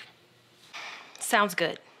a week. Sounds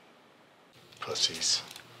good. Pussies.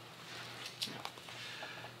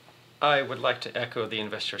 I would like to echo the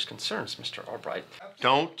investors' concerns, Mr. Albright.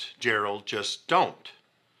 Don't, Gerald, just don't.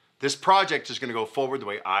 This project is going to go forward the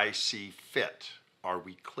way I see fit. Are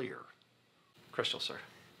we clear? Crystal, sir.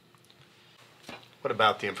 What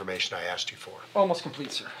about the information I asked you for? Almost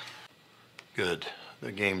complete, sir. Good.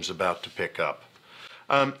 The game's about to pick up.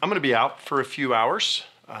 I'm going to be out for a few hours.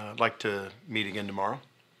 I'd like to meet again tomorrow.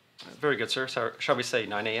 Very good, sir. So, shall we say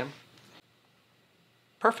 9 a.m.?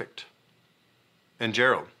 Perfect. And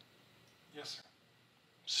Gerald? Yes, sir.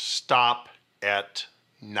 Stop at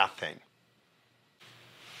nothing.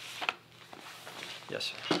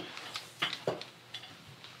 Yes, sir.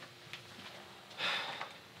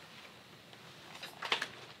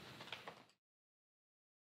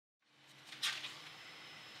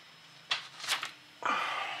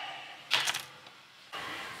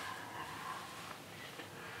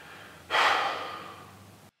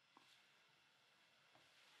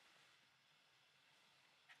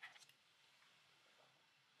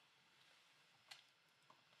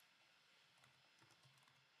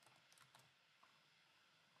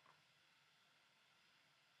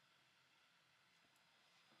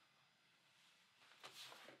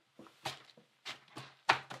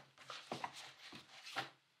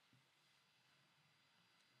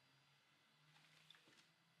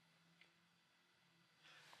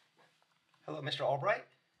 Hello, Mr. Albright.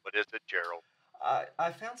 What is it, Gerald?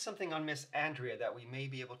 I found something on Miss Andrea that we may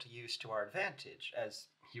be able to use to our advantage, as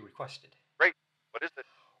you requested. Great. What is it?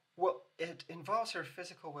 Well, it involves her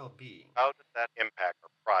physical well-being. How does that impact our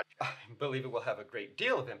project? I believe it will have a great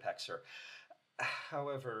deal of impact, sir.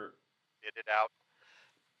 However, Get it out.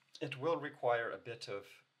 it will require a bit of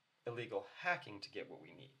illegal hacking to get what we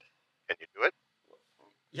need. Can you do it?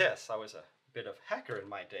 Yes, I was a bit of hacker in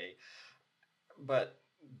my day, but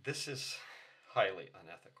this is highly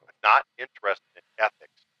unethical. I'm not interested in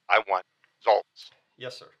ethics. I want results.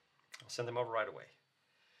 Yes, sir. I'll send them over right away.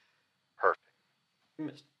 Perfect.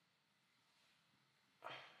 Miss-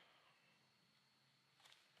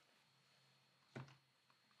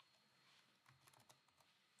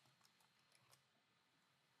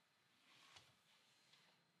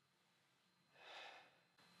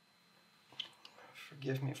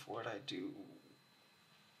 Forgive me for what I do.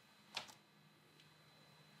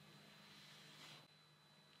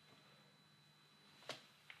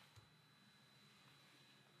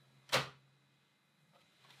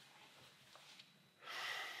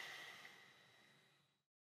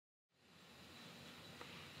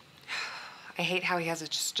 I hate how he has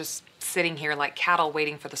us just sitting here like cattle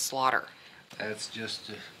waiting for the slaughter. That's just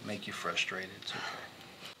to make you frustrated. It's okay.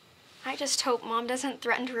 I just hope Mom doesn't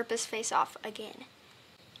threaten to rip his face off again.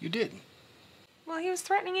 You didn't. Well, he was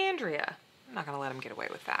threatening Andrea. I'm not gonna let him get away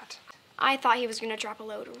with that. I thought he was going to drop a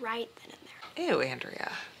load right then and there. Ew,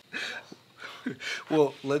 Andrea.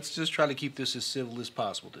 Well, let's just try to keep this as civil as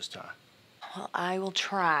possible this time. Well, I will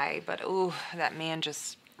try, but ooh, that man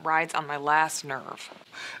just rides on my last nerve.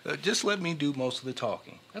 Just let me do most of the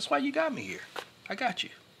talking. That's why you got me here. I got you.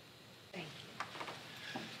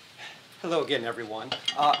 Hello again, everyone.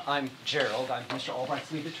 I'm Gerald. I'm Mr.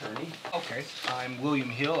 Albright's lead attorney. Okay. I'm William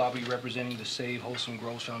Hill. I'll be representing the Save Wholesome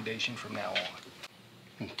Grove Foundation from now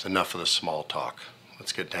on. It's enough of the small talk.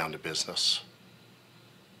 Let's get down to business.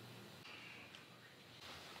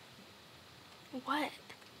 What?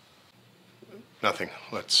 Nothing.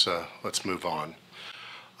 Let's move on.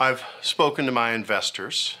 I've spoken to my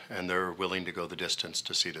investors, and they're willing to go the distance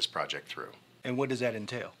to see this project through. And what does that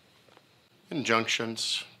entail?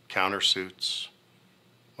 Injunctions, countersuits,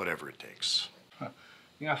 whatever it takes. Huh.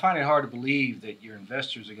 You know, I find it hard to believe that your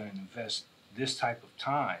investors are going to invest this type of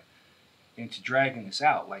time into dragging this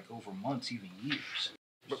out, like over months, even years.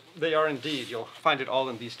 But they are indeed. You'll find it all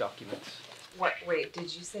in these documents. What? Wait,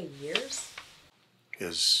 did you say years?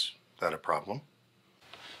 Is that a problem?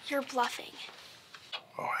 You're bluffing.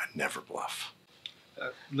 Oh, I never bluff.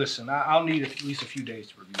 Listen, I'll need at least a few days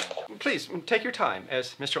to review it. Please, take your time.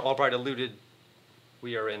 As Mr. Albright alluded,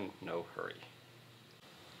 we are in no hurry.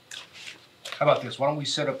 How about this? Why don't we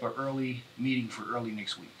set up an early meeting for early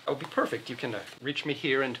next week? That would be perfect. You can reach me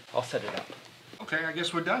here and I'll set it up. Okay, I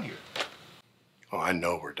guess we're done here. Oh, I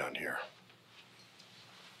know we're done here.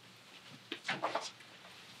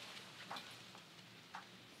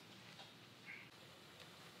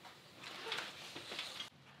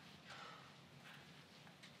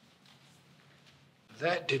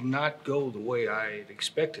 That did not go the way I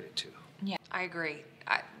expected it to. Yeah, I agree.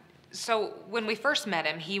 So when we first met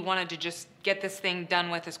him, he wanted to just get this thing done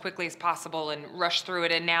with as quickly as possible and rush through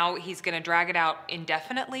it, and now he's going to drag it out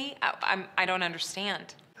indefinitely? I don't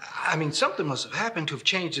understand. I mean, something must have happened to have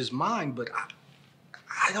changed his mind, but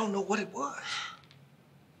I don't know what it was.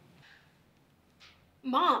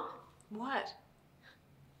 Mom. What?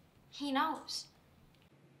 He knows.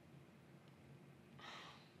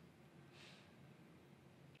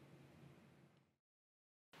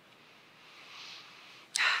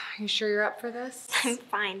 Are you sure you're up for this? I'm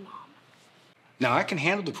fine, Mom. Now, I can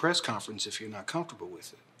handle the press conference if you're not comfortable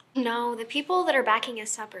with it. No, the people that are backing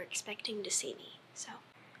us up are expecting to see me, so.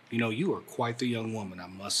 You know, you are quite the young woman, I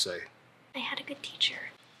must say. I had a good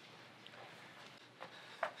teacher.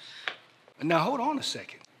 Now, hold on a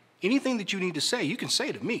second. Anything that you need to say, you can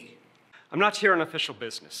say to me. I'm not here on official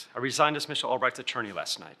business. I resigned as Mr. Albright's attorney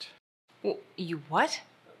last night. Well, you what?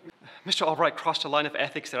 Mr. Albright crossed a line of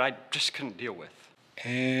ethics that I just couldn't deal with.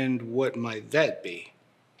 And what might that be?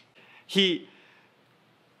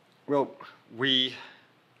 We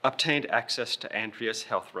obtained access to Andrea's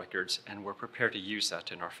health records and we're prepared to use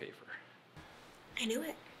that in our favor. I knew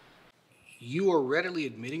it. You are readily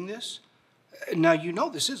admitting this? Now, you know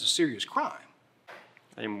this is a serious crime.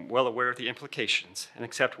 I am well aware of the implications and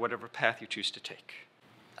accept whatever path you choose to take.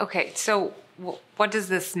 Okay, so what does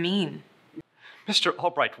this mean? Mr.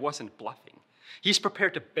 Albright wasn't bluffing. He's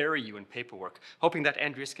prepared to bury you in paperwork, hoping that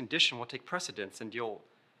Andrea's condition will take precedence and you'll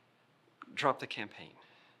drop the campaign.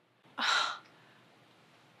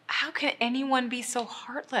 How can anyone be so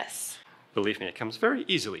heartless? Believe me, it comes very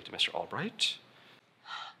easily to Mr. Albright.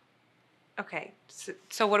 Okay,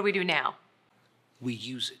 so what do we do now? We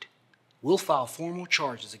use it. We'll file formal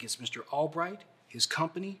charges against Mr. Albright, his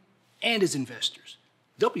company, and his investors.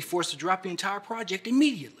 They'll be forced to drop the entire project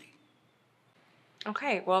immediately.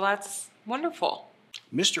 Okay, well, that's wonderful.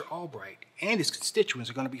 Mr. Albright and his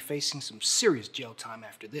constituents are going to be facing some serious jail time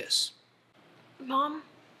after this. Mom?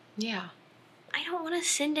 Yeah? I don't want to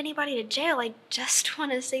send anybody to jail. I just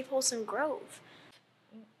want to save Wholesome Grove.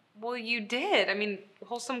 Well, you did. I mean,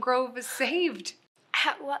 Wholesome Grove is saved.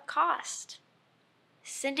 At what cost?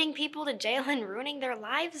 Sending people to jail and ruining their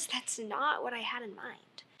lives? That's not what I had in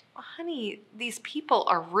mind. Well, honey, these people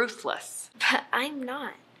are ruthless. But I'm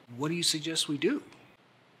not. What do you suggest we do?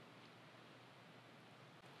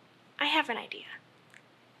 I have an idea.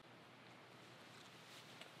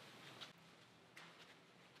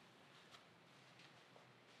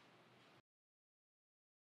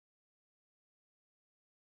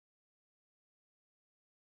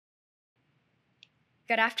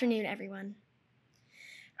 Good afternoon, everyone.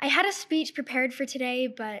 I had a speech prepared for today,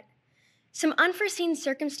 but some unforeseen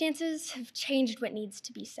circumstances have changed what needs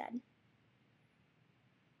to be said.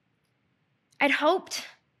 I'd hoped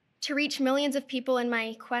to reach millions of people in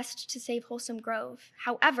my quest to save Wholesome Grove.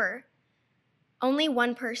 However, only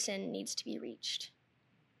one person needs to be reached.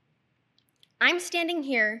 I'm standing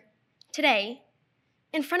here today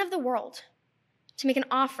in front of the world to make an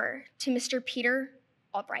offer to Mr. Peter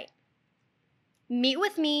Albright. Meet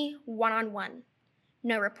with me one-on-one.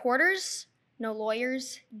 No reporters, no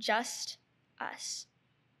lawyers, just us.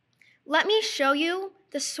 Let me show you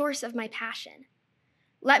the source of my passion.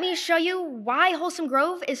 Let me show you why Wholesome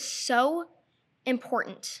Grove is so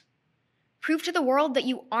important. Prove to the world that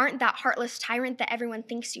you aren't that heartless tyrant that everyone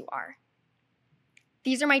thinks you are.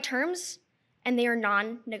 These are my terms, and they are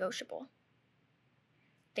non-negotiable.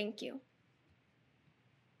 Thank you.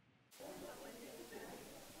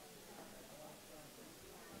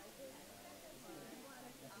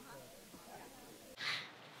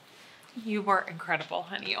 You were incredible,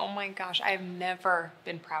 honey. Oh my gosh, I have never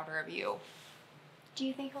been prouder of you. Do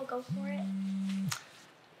you think he'll go for it?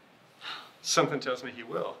 Something tells me he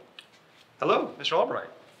will. Hello, Mr. Albright.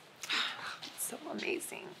 It's so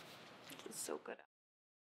amazing. This is so good.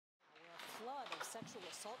 A flood of sexual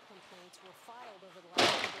assault complaints were filed over the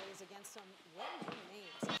last few days against some well-known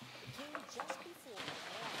names. It came just before the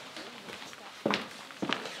law reached that.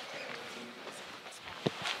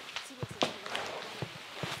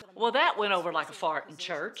 Well, that went over like a fart in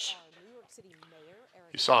church.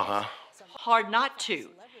 You saw, huh? Hard not to.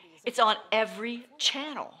 It's on every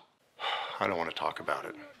channel. I don't want to talk about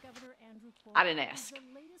it. I didn't ask.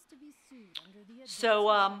 So,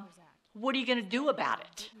 what are you going to do about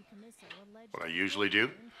it? What I usually do?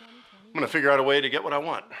 I'm going to figure out a way to get what I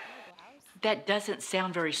want. That doesn't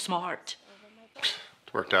sound very smart.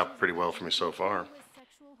 It's worked out pretty well for me so far.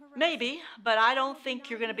 Maybe, but I don't think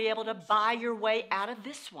you're going to be able to buy your way out of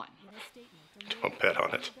this one. Don't bet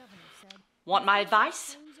on it. Want my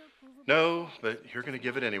advice? No, but you're going to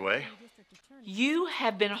give it anyway. You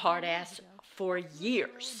have been a hard ass for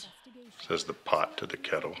years. Says the pot to the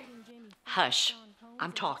kettle. Hush,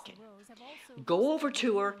 I'm talking. Go over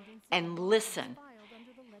to her and listen.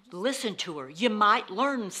 Listen to her. You might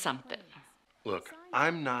learn something. Look,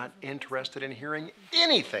 I'm not interested in hearing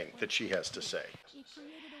anything that she has to say.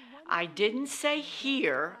 I didn't say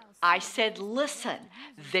hear, I said listen.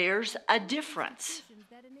 There's a difference.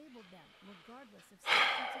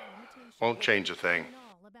 Won't change a thing.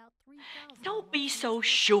 Don't be so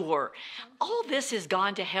sure. All this has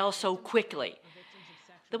gone to hell so quickly.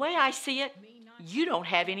 The way I see it, you don't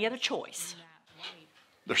have any other choice.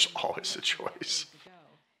 There's always a choice.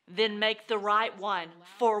 Then make the right one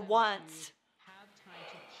for once. Have time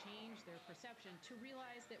to change their perception, to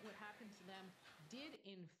realize that what happened to them did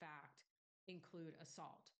in fact include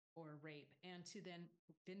assault or rape, and to then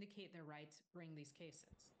vindicate their rights, bring these cases.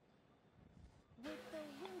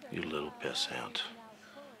 You little pissant.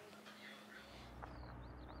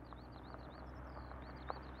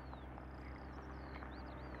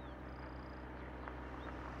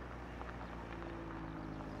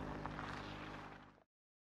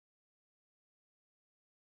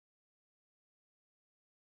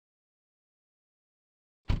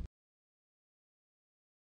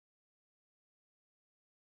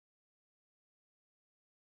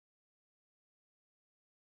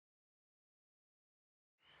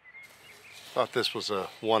 Thought this was a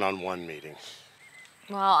one-on-one meeting.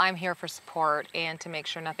 Well, I'm here for support and to make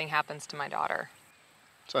sure nothing happens to my daughter.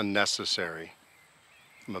 It's unnecessary.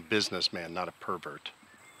 I'm a businessman, not a pervert.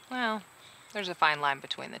 Well, there's a fine line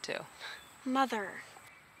between the two. Mother,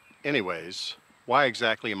 Anyways, why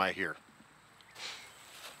exactly am I here?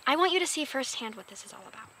 I want you to see firsthand what this is all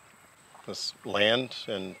about. This land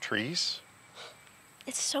and trees?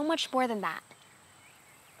 It's so much more than that.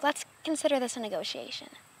 Let's consider this a negotiation.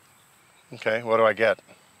 Okay, what do I get?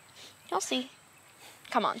 You'll see.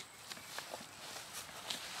 Come on.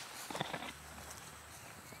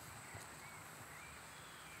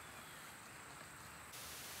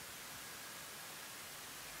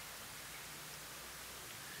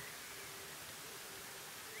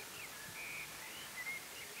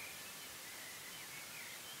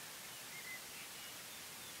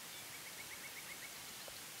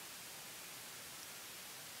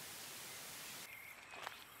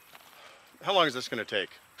 How long is this going to take?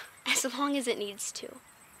 As long as it needs to.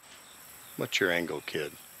 What's your angle,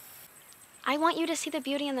 kid? I want you to see the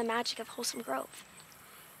beauty and the magic of Wholesome Grove.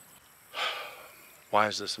 Why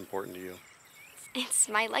is this important to you? It's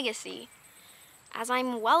my legacy. As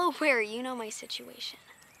I'm well aware, you know my situation.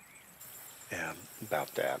 Yeah,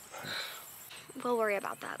 about that. We'll worry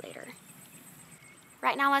about that later.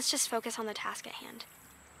 Right now, let's just focus on the task at hand.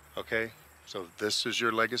 Okay, so this is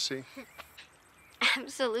your legacy?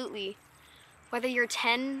 Absolutely. Whether you're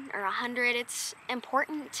 10 or 100, it's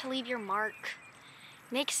important to leave your mark.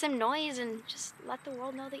 Make some noise and just let the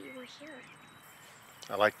world know that you were here.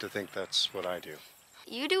 I like to think that's what I do.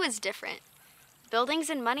 You do is different. Buildings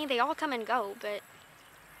and money, they all come and go, but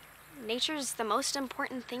nature's the most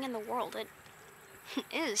important thing in the world. It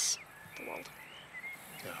is the world.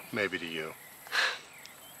 Yeah, maybe to you.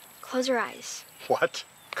 Close your eyes. What?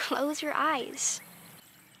 Close your eyes.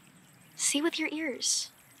 See with your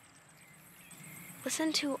ears.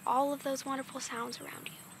 Listen to all of those wonderful sounds around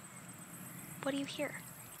you. What do you hear?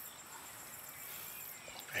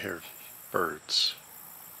 I hear birds.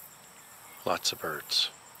 Lots of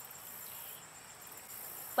birds.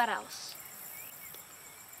 What else?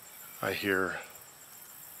 I hear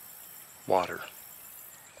water.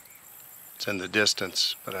 It's in the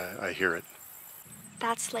distance, but I hear it.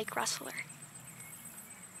 That's Lake Rustler.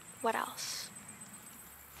 What else?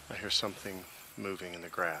 I hear something moving in the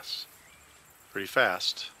grass. Pretty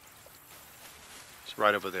fast. It's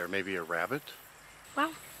right over there. Maybe a rabbit?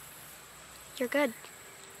 Wow. You're good.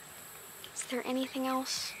 Is there anything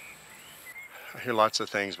else? I hear lots of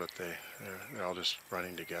things, but they're all just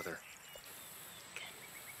running together.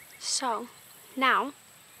 So, now,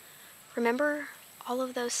 remember all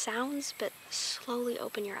of those sounds, but slowly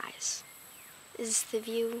open your eyes. Is the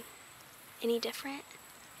view any different?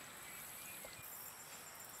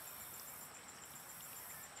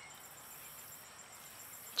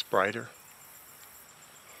 It's brighter.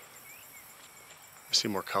 I see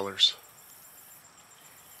more colors.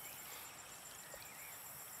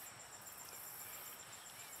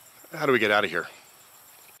 How do we get out of here?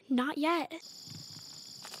 Not yet.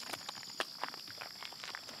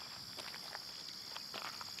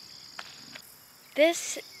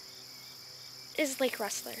 This is Lake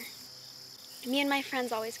Rustler. Me and my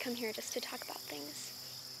friends always come here just to talk about things.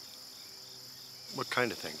 What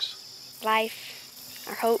kind of things? Life,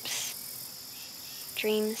 our hopes,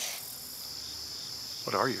 dreams.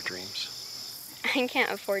 What are your dreams? I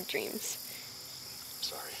can't afford dreams.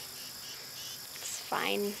 Sorry. It's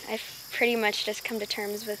fine. I've pretty much just come to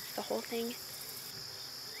terms with the whole thing.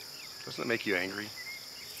 Doesn't it make you angry?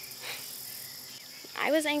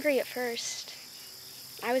 I was angry at first.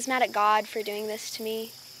 I was mad at God for doing this to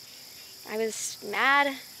me. I was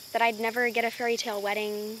mad that I'd never get a fairy tale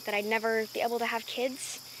wedding, that I'd never be able to have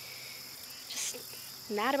kids. Just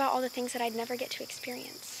mad about all the things that I'd never get to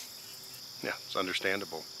experience. Yeah, it's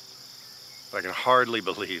understandable. But I can hardly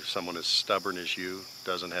believe someone as stubborn as you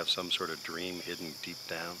doesn't have some sort of dream hidden deep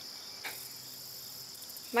down.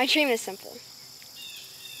 My dream is simple.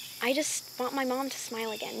 I just want my mom to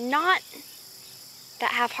smile again. Not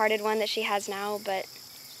that half-hearted one that she has now, but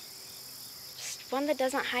just one that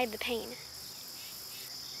doesn't hide the pain.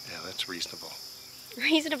 Yeah, that's reasonable.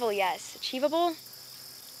 Reasonable, yes. Achievable?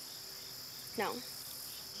 No.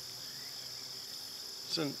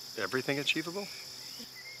 Isn't everything achievable?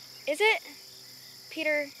 Is it?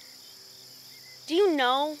 Peter, do you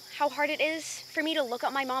know how hard it is for me to look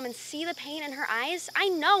at my mom and see the pain in her eyes? I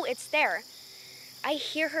know it's there. I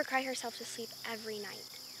hear her cry herself to sleep every night.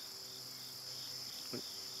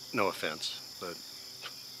 No offense, but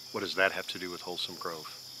what does that have to do with Wholesome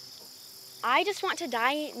Grove? I just want to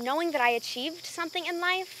die knowing that I achieved something in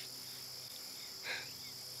life.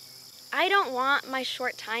 I don't want my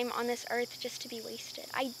short time on this earth just to be wasted.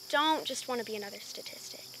 I don't just want to be another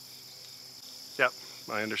statistic. Yep,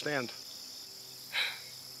 I understand.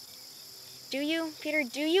 Do you, Peter?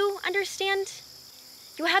 Do you understand?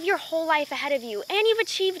 You have your whole life ahead of you, and you've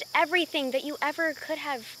achieved everything that you ever could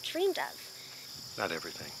have dreamed of. Not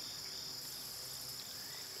everything.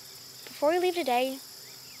 Before we leave today,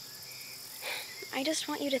 I just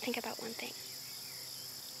want you to think about one thing.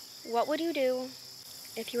 What would you do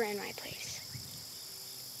if you were in my place?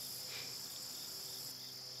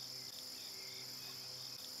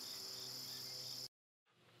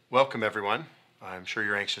 Welcome, everyone. I'm sure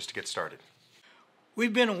you're anxious to get started.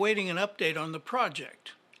 We've been awaiting an update on the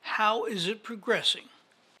project. How is it progressing?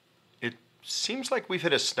 It seems like we've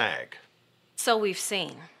hit a snag. So we've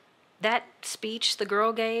seen. That speech the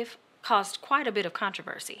girl gave caused quite a bit of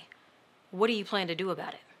controversy. What do you plan to do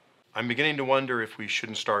about it? I'm beginning to wonder if we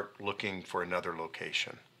shouldn't start looking for another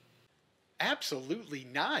location. Absolutely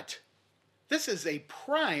not. This is a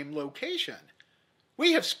prime location.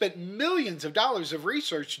 We have spent millions of dollars of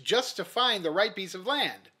research just to find the right piece of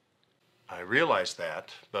land. I realize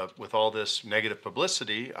that, but with all this negative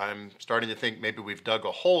publicity, I'm starting to think maybe we've dug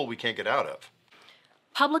a hole we can't get out of.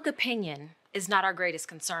 Public opinion is not our greatest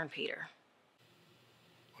concern, Peter.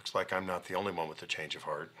 Looks like I'm not the only one with a change of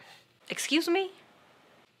heart. Excuse me?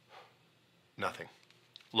 Nothing.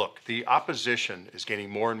 Look, the opposition is gaining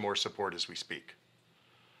more and more support as we speak.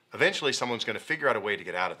 Eventually, someone's going to figure out a way to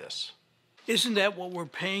get out of this. Isn't that what we're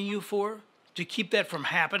paying you for? To keep that from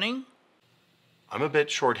happening? I'm a bit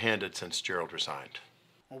short-handed since Gerald resigned.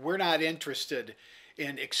 Well, we're not interested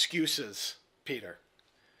in excuses, Peter.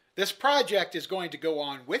 This project is going to go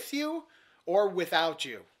on with you or without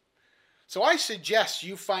you. So I suggest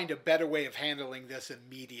you find a better way of handling this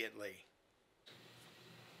immediately.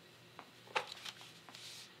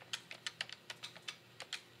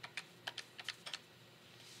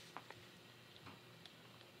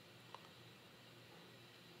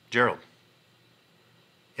 Gerald.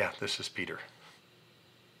 Yeah, this is Peter.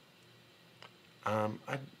 I'm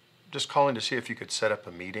just calling to see if you could set up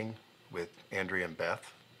a meeting with Andrea and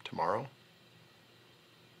Beth tomorrow.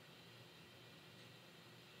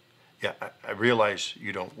 Yeah, I realize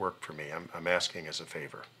you don't work for me. I'm asking as a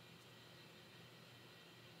favor.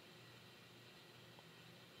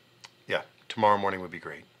 tomorrow morning would be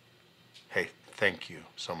great. Hey, thank you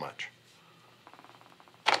so much.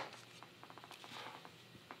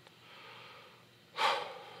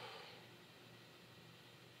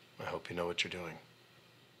 I hope you know what you're doing.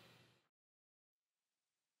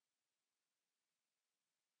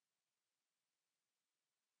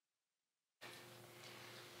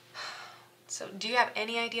 So, do you have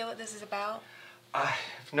any idea what this is about? I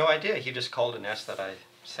have no idea. He just called and asked that I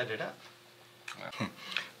set it up.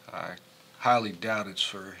 I highly doubt it's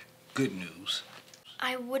for good news.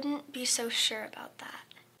 I wouldn't be so sure about that.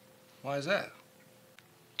 Why is that?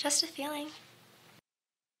 Just a feeling.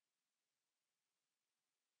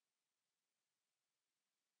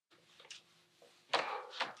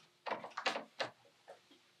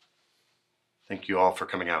 Thank you all for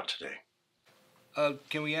coming out today.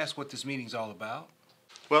 Can we ask what this meeting's all about?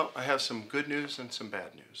 Well, I have some good news and some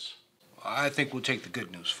bad news. I think we'll take the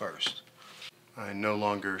good news first. I no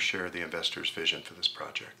longer share the investors' vision for this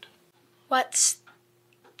project. What's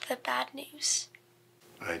the bad news?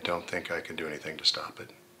 I don't think I can do anything to stop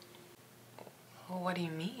it. Well, what do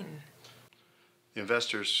you mean? The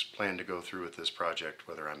investors plan to go through with this project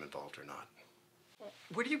whether I'm involved or not.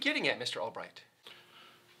 What are you getting at, Mr. Albright?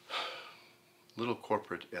 Little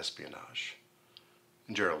corporate espionage.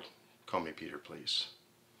 And Gerald, call me Peter, please.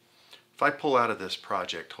 If I pull out of this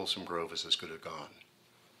project, Wholesome Grove is as good as gone.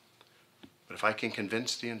 But if I can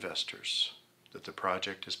convince the investors that the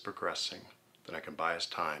project is progressing, then I can buy us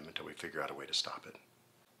time until we figure out a way to stop it.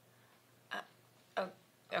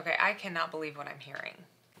 Okay, I cannot believe what I'm hearing.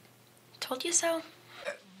 Told you so.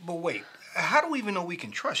 But wait, how do we even know we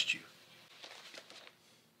can trust you?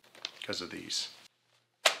 Because of these.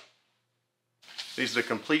 These are the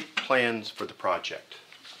complete plans for the project.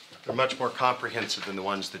 They're much more comprehensive than the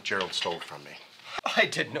ones that Gerald stole from me. I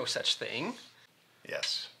did no such thing.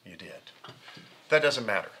 Yes, you did. That doesn't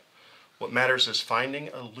matter. What matters is finding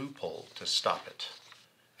a loophole to stop it.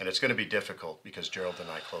 And it's going to be difficult because Gerald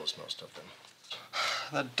and I closed most of them.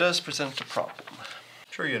 That does present a problem. I'm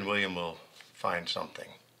sure you and William will find something.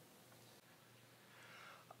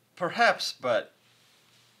 Perhaps, but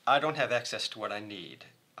I don't have access to what I need.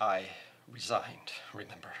 I resigned,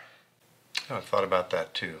 remember? I've thought about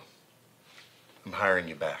that too. I'm hiring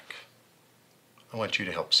you back. I want you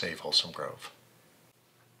to help save Wholesome Grove.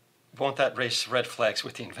 Won't that raise red flags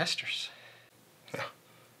with the investors? Yeah.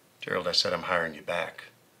 Gerald, I said I'm hiring you back.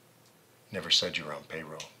 Never said you were on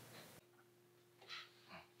payroll.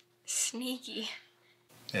 Sneaky.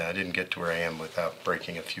 Yeah, I didn't get to where I am without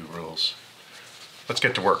breaking a few rules. Let's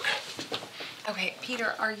get to work. Okay,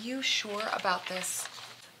 Peter, are you sure about this?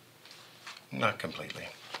 Not completely.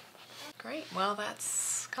 Great, well,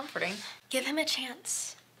 that's comforting. Give him a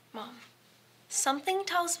chance, Mom. Something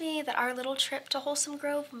tells me that our little trip to Wholesome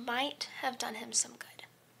Grove might have done him some good.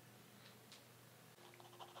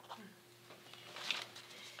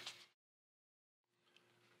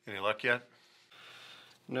 Any luck yet?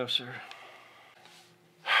 No, sir.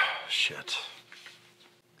 Shit.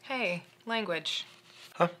 Hey, language.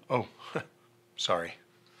 Huh? Oh, sorry.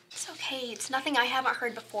 It's okay. It's nothing I haven't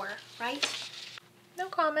heard before, right? No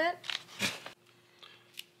comment.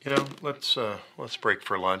 You know, let's break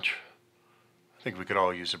for lunch. I think we could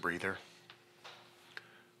all use a breather.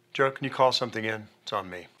 Joe, can you call something in? It's on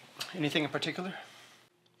me. Anything in particular?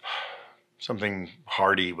 Something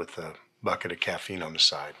hearty with a bucket of caffeine on the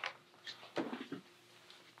side.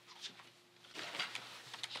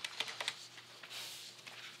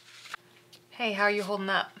 Hey, how are you holding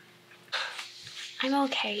up? I'm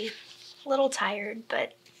okay. A little tired,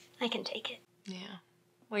 but I can take it. Yeah.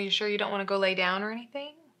 Well, you sure you don't want to go lay down or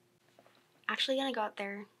anything? Actually gonna go out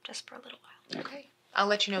there just for a little while. Okay. I'll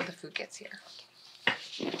let you know if the food gets here.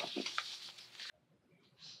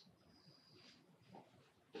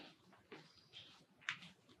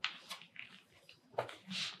 Are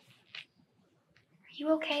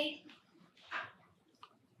you okay?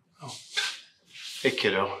 Hey,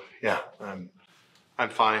 kiddo. Yeah, I'm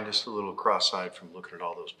fine. Just a little cross-eyed from looking at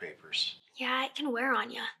all those papers. Yeah, it can wear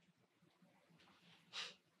on ya.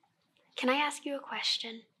 Can I ask you a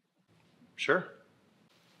question? Sure.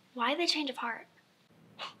 Why the change of heart?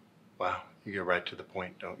 Wow, you get right to the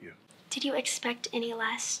point, don't you? Did you expect any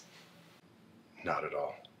less? Not at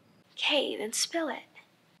all. Okay, then spill it.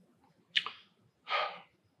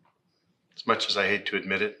 As much as I hate to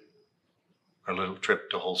admit it, our little trip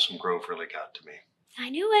to Wholesome Grove really got to me. I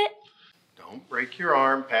knew it. Don't break your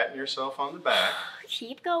arm patting yourself on the back.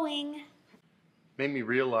 Keep going. Made me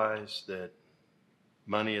realize that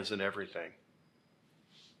money isn't everything.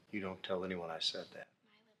 You don't tell anyone I said that.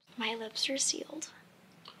 My lips are sealed.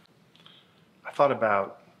 I thought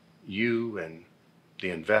about you and the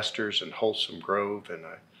investors in Wholesome Grove, and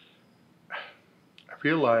I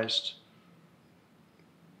realized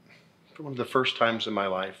for one of the first times in my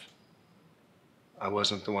life, I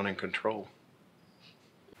wasn't the one in control.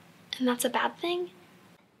 And that's a bad thing?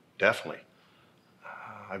 Definitely.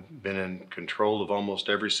 I've been in control of almost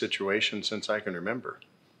every situation since I can remember.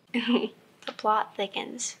 The plot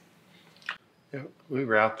thickens. Yeah, we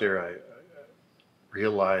were out there, I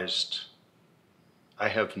realized I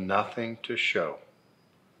have nothing to show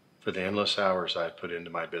for the endless hours I've put into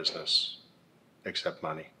my business except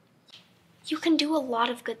money. You can do a lot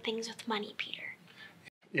of good things with money, Peter.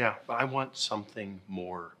 Yeah, but I want something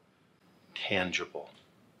more tangible,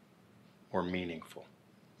 more meaningful.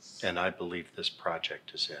 And I believe this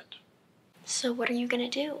project is it. So what are you gonna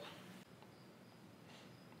do?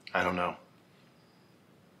 I don't know.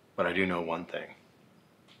 But I do know one thing.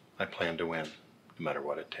 I plan to win, no matter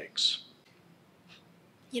what it takes.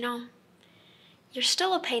 You know, you're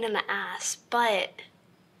still a pain in the ass, but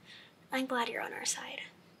I'm glad you're on our side.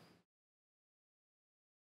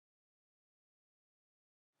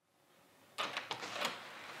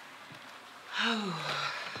 I'm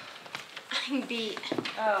beat.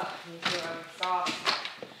 Oh, me too. I'm exhausted.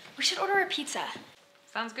 We should order a pizza.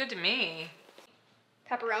 Sounds good to me.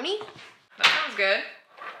 Pepperoni? That sounds good.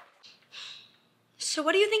 So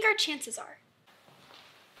what do you think our chances are?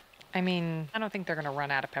 I mean, I don't think they're gonna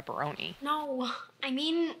run out of pepperoni. No, I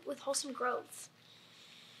mean with Wholesome Grove.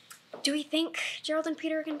 Do we think Gerald and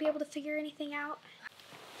Peter are gonna be able to figure anything out?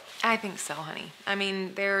 I think so, honey. I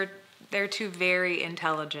mean, they're two very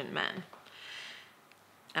intelligent men.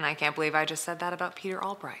 And I can't believe I just said that about Peter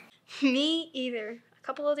Albright. Me either. A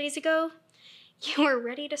couple of days ago, you were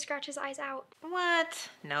ready to scratch his eyes out. What?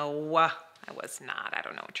 No, I was not. I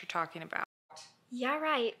don't know what you're talking about. Yeah,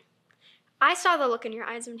 right. I saw the look in your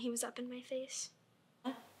eyes when he was up in my face.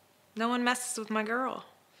 No one messes with my girl.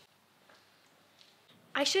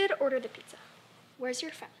 I should order the pizza. Where's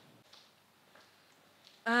your phone?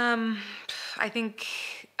 I think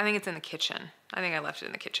it's in the kitchen. I think I left it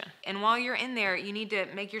in the kitchen. And while you're in there, you need to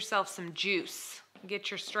make yourself some juice. Get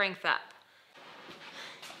your strength up.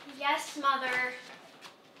 Yes, Mother.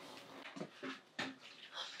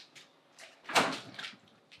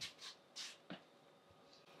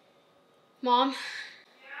 Mom? Yeah?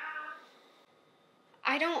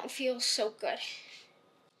 I don't feel so good.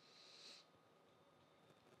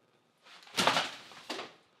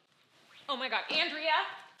 Oh my God, Andrea!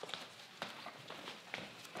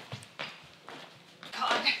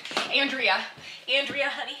 God, Andrea,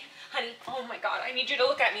 honey, oh my God, I need you to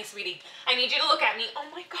look at me, sweetie. I need you to look at me. Oh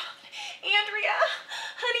my God, Andrea,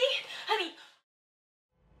 honey.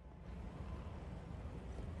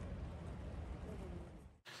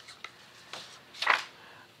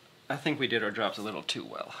 I think we did our jobs a little too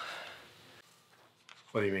well.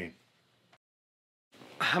 What do you mean?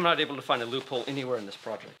 I'm not able to find a loophole anywhere in this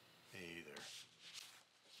project. Me either.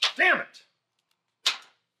 Damn it!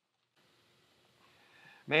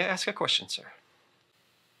 May I ask a question, sir?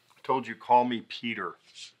 I told you call me Peter.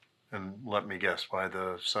 And let me guess, why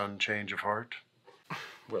the sudden change of heart?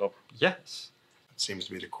 Well, yes. It seems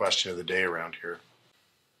to be the question of the day around here.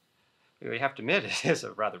 You have to admit, it is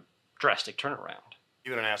a rather drastic turnaround.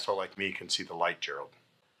 Even an asshole like me can see the light, Gerald.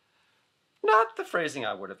 Not the phrasing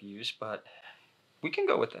I would have used, but we can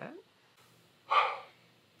go with that.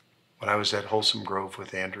 When I was at Wholesome Grove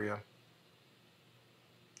with Andrea,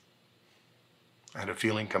 I had a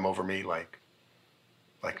feeling come over me like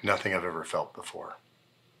nothing I've ever felt before.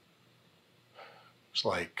 It's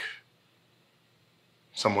like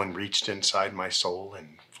someone reached inside my soul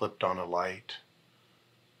and flipped on a light.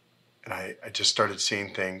 And I just started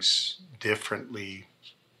seeing things differently,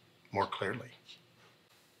 more clearly.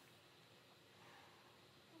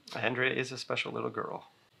 Andrea is a special little girl.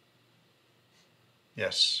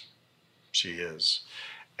 Yes, she is.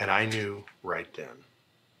 And I knew right then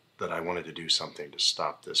that I wanted to do something to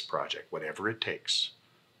stop this project, whatever it takes.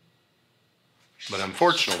 But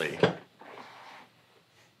unfortunately,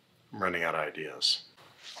 I'm running out of ideas.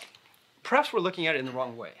 Perhaps we're looking at it in the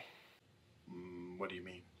wrong way. What do you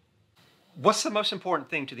mean? What's the most important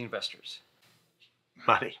thing to the investors?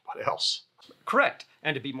 Money. What else? Correct.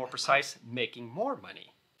 And to be more precise, making more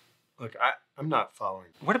money. Look, I'm not following.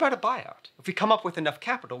 What about a buyout? If we come up with enough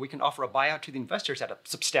capital, we can offer a buyout to the investors at a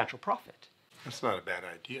substantial profit. That's not a bad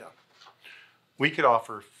idea. We could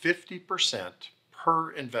offer 50%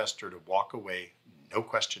 per investor to walk away, no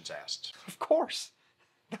questions asked. Of course.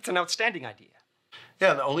 That's an outstanding idea.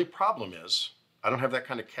 Yeah, the only problem is I don't have that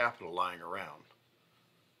kind of capital lying around.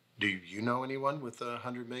 Do you know anyone with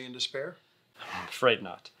 $100 million to spare? I'm afraid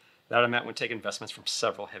not. That amount would take investments from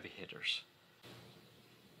several heavy hitters.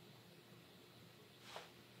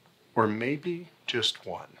 Or maybe just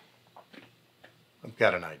one. I've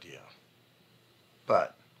got an idea.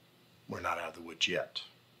 But we're not out of the woods yet.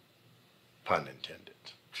 Pun intended.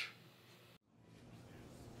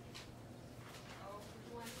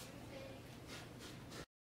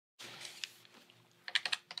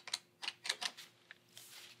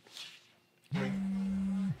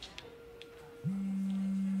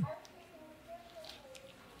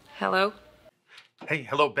 Hello? Hey,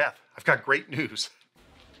 hello, Beth. I've got great news.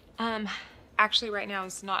 Actually right now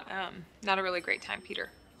is not a really great time, Peter.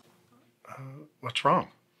 What's wrong?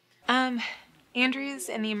 Andrea's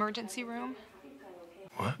in the emergency room.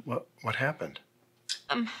 What happened?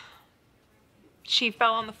 She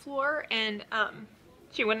fell on the floor and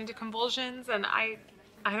she went into convulsions and I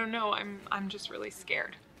don't know, I'm just really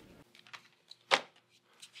scared. Come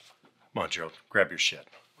on, Joe. Grab your shit.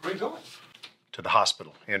 Where are you going? To the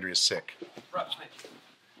hospital. Andrea's sick. Right.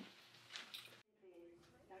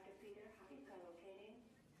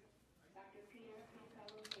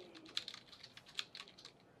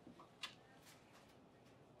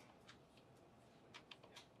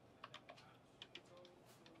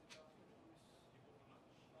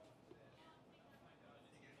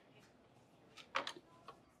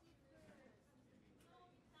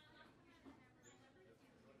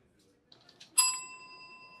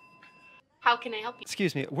 How can I help you?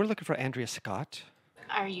 Excuse me, we're looking for Andrea Scott.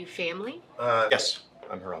 Are you family? Yes.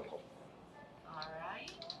 I'm her uncle. All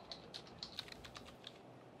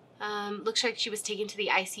right. Looks like she was taken to the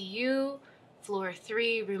ICU, floor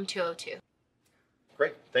 3, room 202.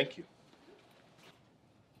 Great. Thank you.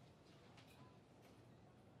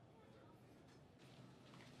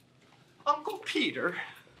 Uncle Peter.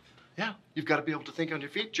 Yeah, you've got to be able to think on your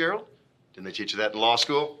feet, Gerald. Didn't they teach you that in law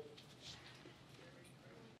school?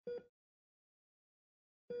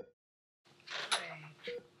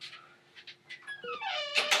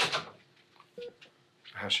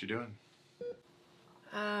 How's she doing?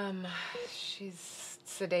 She's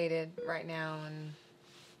sedated right now and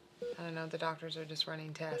I don't know, the doctors are just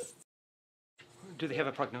running tests. Do they have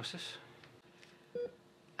a prognosis?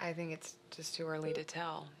 I think it's just too early to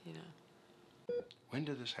tell, you know. When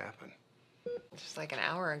did this happen? Just like an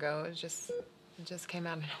hour ago, it just came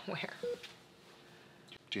out of nowhere.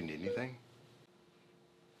 Do you need anything?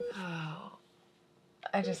 Oh,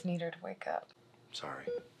 I just need her to wake up. Sorry.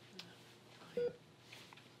 Would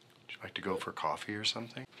you like to go for coffee or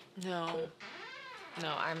something? No,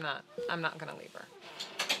 I'm not gonna leave her.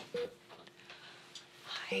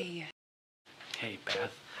 Hi. Hey,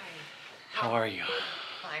 Beth. How are you?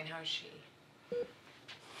 Fine, how's she?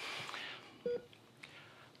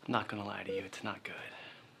 I'm not gonna lie to you, it's not good.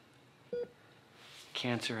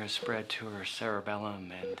 Cancer has spread to her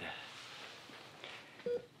cerebellum and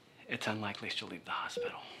it's unlikely she'll leave the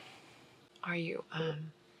hospital. Are you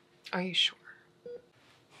sure?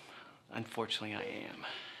 Unfortunately, I am.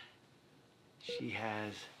 She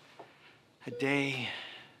has a day,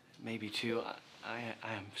 maybe two. I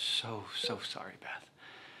am so sorry, Beth.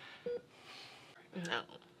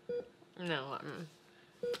 No,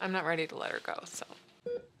 I'm not ready to let her go, so.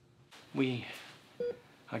 We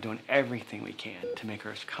are doing everything we can to make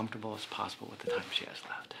her as comfortable as possible with the time she has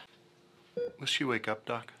left. Will she wake up,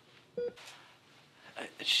 Doc?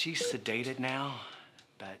 She's sedated now,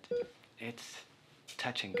 but it's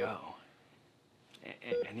touch and go.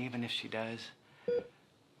 And even if she does,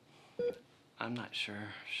 I'm not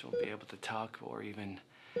sure she'll be able to talk or even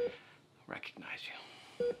recognize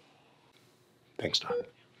you. Thanks, Doc.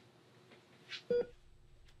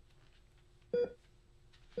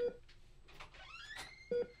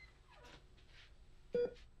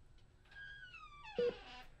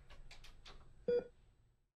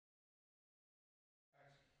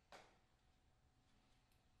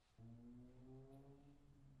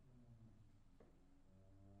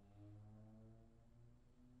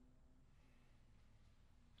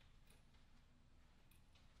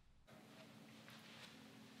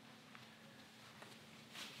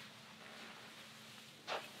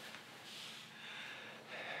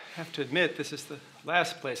 I have to admit, this is the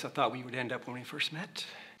last place I thought we would end up when we first met.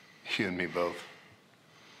 You and me both.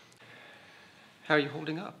 How are you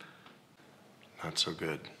holding up? Not so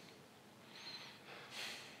good.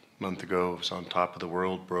 A month ago, I was on top of the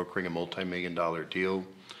world brokering a multi-million-dollar deal.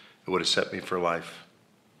 It would have set me for life.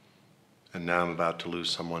 And now I'm about to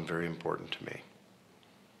lose someone very important to me.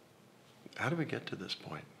 How did we get to this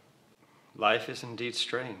point? Life is indeed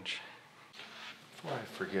strange. Before I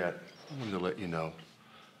forget, I wanted to let you know,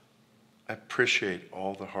 I appreciate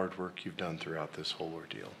all the hard work you've done throughout this whole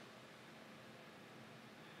ordeal.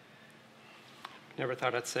 Never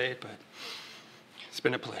thought I'd say it, but it's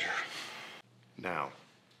been a pleasure. Now,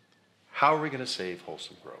 How are we going to save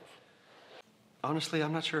Wholesome Grove? Honestly,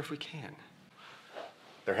 I'm not sure if we can.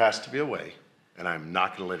 There has to be a way, and I'm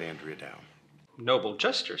not going to let Andrea down. Noble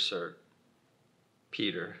gesture, sir.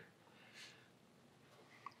 Peter.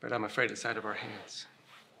 But I'm afraid it's out of our hands.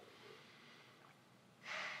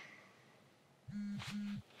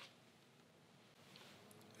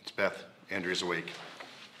 It's Beth. Andrea's awake.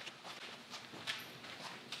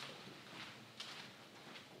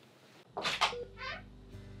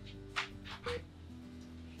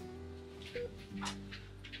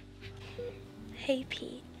 Hey,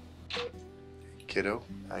 Pete. Kiddo,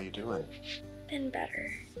 how you doing? Been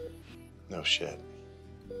better. No shit.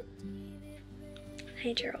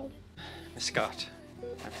 Hey, Gerald. Miss Scott,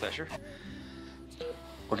 my pleasure.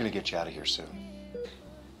 We're gonna get you out of here soon.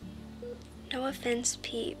 No offense,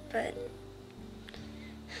 Pete, but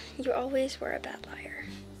you always were a bad liar.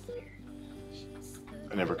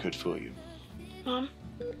 I never could fool you. Mom?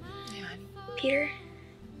 Peter?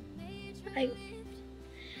 I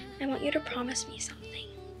want you to promise me something.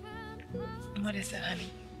 What is it,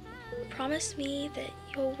 honey? Promise me that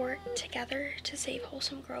you'll work together to save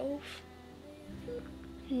Wholesome Grove.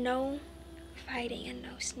 No fighting and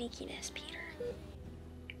no sneakiness, Peter.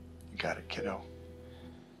 You got it, kiddo.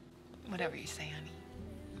 Whatever you say, honey.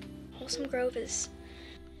 Wholesome Grove it's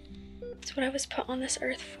what I was put on this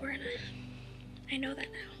earth for, and I know that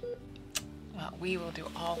now. Well, we will do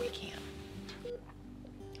all we can.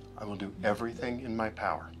 I will do everything in my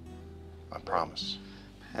power. I promise.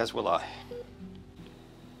 As will I.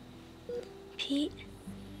 Pete?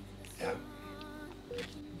 Yeah?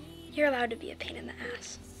 You're allowed to be a pain in the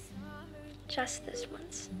ass. Just this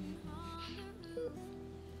once.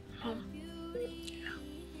 Mom.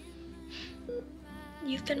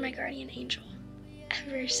 You've been my guardian angel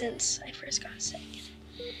ever since I first got sick.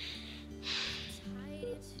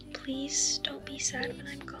 Please don't be sad when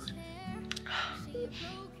I'm gone.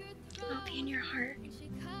 I'll be in your heart.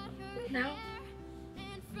 Now.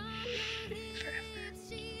 Forever.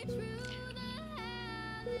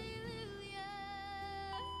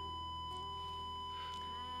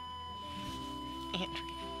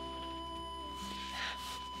 Andrea.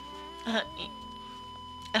 Honey.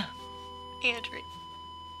 Andrea.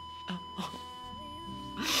 Oh.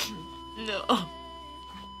 No.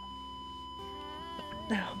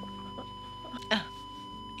 No.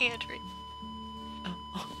 Andrea.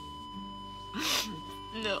 Oh.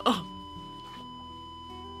 No. No.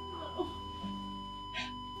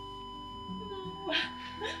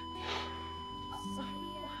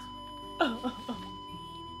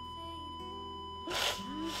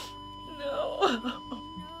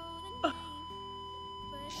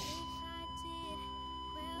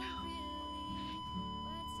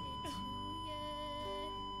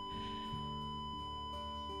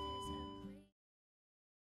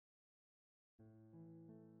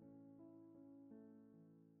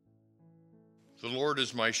 The Lord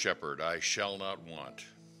is my shepherd, I shall not want.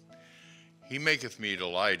 He maketh me to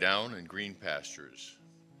lie down in green pastures.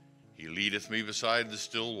 He leadeth me beside the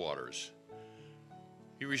still waters.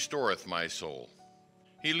 He restoreth my soul.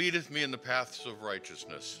 He leadeth me in the paths of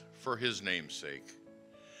righteousness, for his name's sake.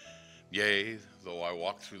 Yea, though I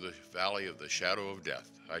walk through the valley of the shadow of death,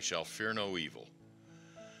 I shall fear no evil.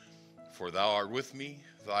 For thou art with me,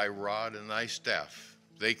 thy rod and thy staff,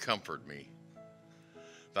 they comfort me.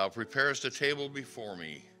 Thou preparest a table before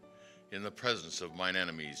me in the presence of mine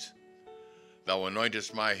enemies. Thou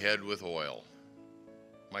anointest my head with oil.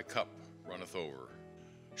 My cup runneth over.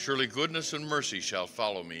 Surely goodness and mercy shall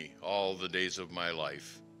follow me all the days of my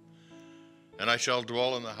life, and I shall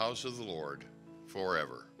dwell in the house of the Lord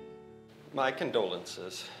forever. My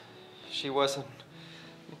condolences. She was an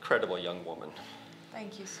incredible young woman.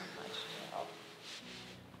 Thank you so much, Gerald.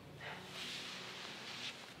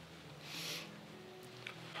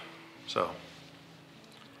 So,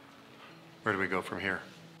 where do we go from here?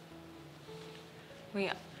 We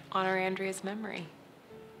honor Andrea's memory.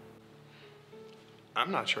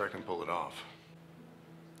 I'm not sure I can pull it off.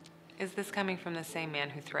 Is this coming from the same man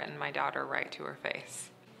who threatened my daughter right to her face?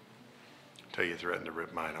 Until you threatened to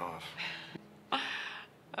rip mine off.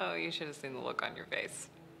 Oh, you should have seen the look on your face.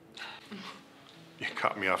 You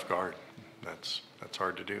caught me off guard. That's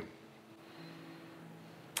hard to do.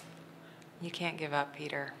 You can't give up,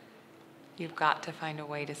 Peter. You've got to find a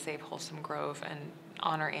way to save Wholesome Grove and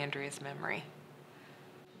honor Andrea's memory.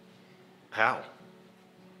 How?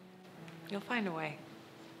 You'll find a way.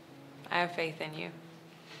 I have faith in you.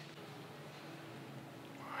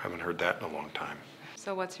 I haven't heard that in a long time.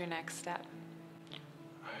 So what's your next step?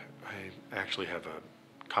 I actually have a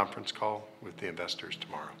conference call with the investors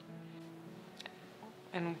tomorrow.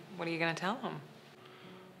 And what are you going to tell them?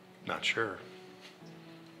 Not sure.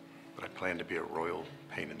 But I plan to be a royal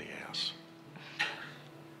pain in the ass.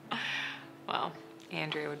 Well,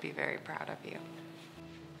 Andrea would be very proud of you.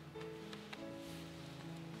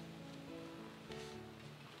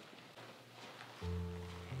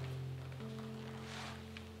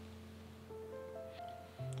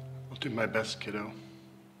 I'll do my best, kiddo.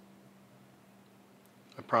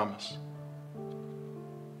 I promise.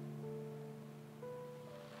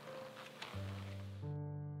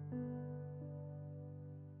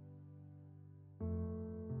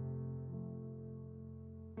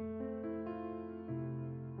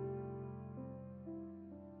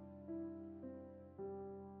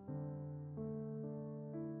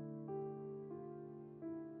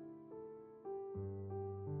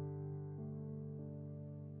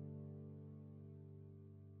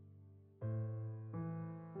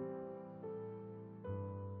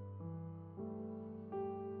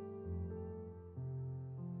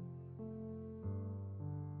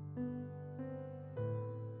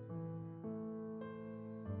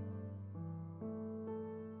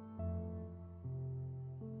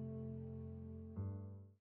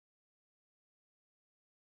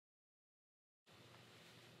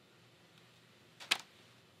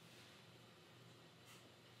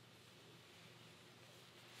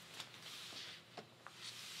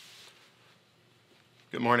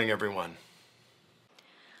 Good morning, everyone.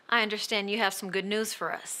 I understand you have some good news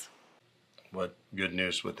for us. What good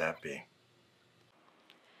news would that be?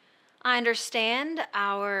 I understand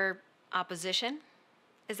our opposition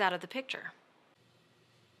is out of the picture.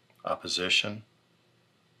 Opposition?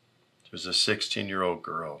 There's a 16-year-old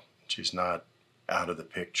girl. She's not out of the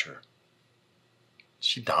picture.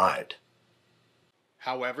 She died.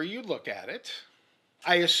 However you look at it,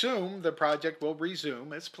 I assume the project will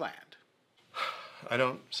resume as planned. I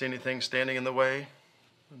don't see anything standing in the way,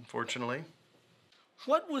 unfortunately.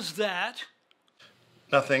 What was that?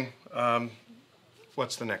 Nothing.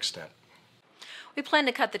 What's the next step? We plan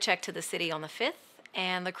to cut the check to the city on the 5th,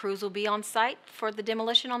 and the crews will be on site for the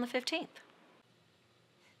demolition on the 15th.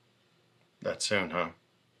 That soon, huh?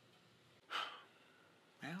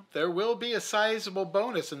 Well, there will be a sizable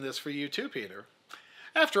bonus in this for you too, Peter.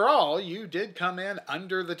 After all, you did come in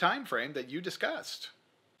under the time frame that you discussed.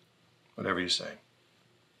 Whatever you say.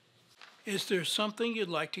 Is there something you'd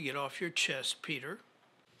like to get off your chest, Peter?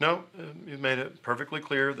 No, you've made it perfectly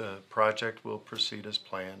clear the project will proceed as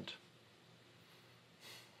planned.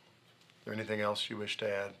 Is there anything else you wish to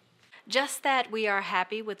add? Just that we are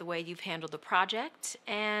happy with the way you've handled the project,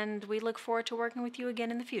 and we look forward to working with you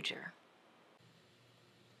again in the future.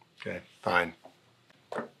 Okay, fine.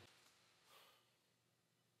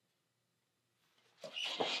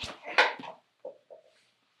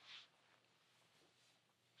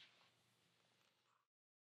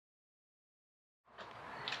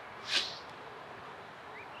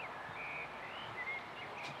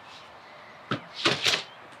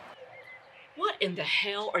 What in the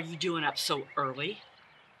hell are you doing up so early?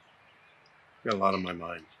 Got a lot on my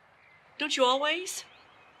mind. Don't you always?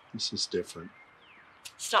 This is different.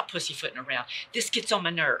 Stop pussyfooting around. This gets on my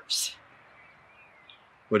nerves.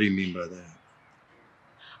 What do you mean by that?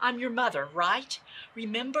 I'm your mother, right?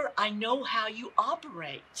 Remember, I know how you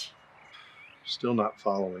operate. Still not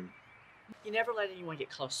following. You never let anyone get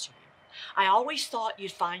close to you. I always thought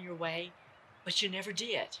you'd find your way, but you never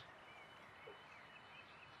did.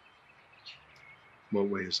 What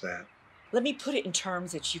way is that? Let me put it in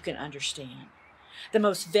terms that you can understand. The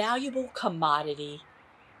most valuable commodity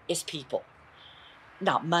is people.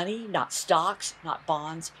 Not money, not stocks, not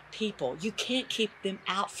bonds, people. You can't keep them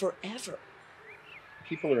out forever.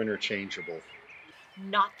 People are interchangeable.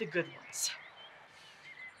 Not the good ones.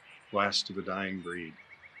 Last of a dying breed.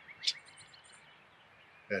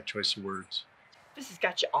 Bad choice of words. This has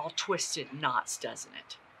got you all twisted in knots, doesn't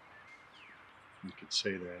it? You could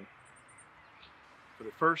say that. For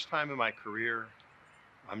the first time in my career,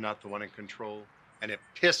 I'm not the one in control, and it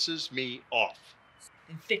pisses me off.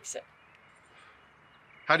 Then fix it.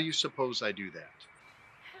 How do you suppose I do that?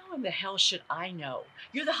 How in the hell should I know?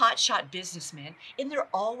 You're the hotshot businessman. Isn't there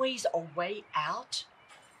always a way out?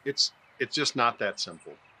 It's just not that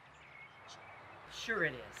simple. Sure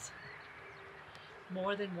it is.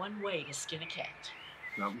 More than one way to skin a cat.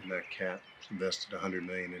 Not when that cat invested $100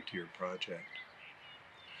 million into your project.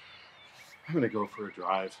 I'm gonna go for a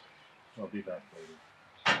drive. I'll be back later.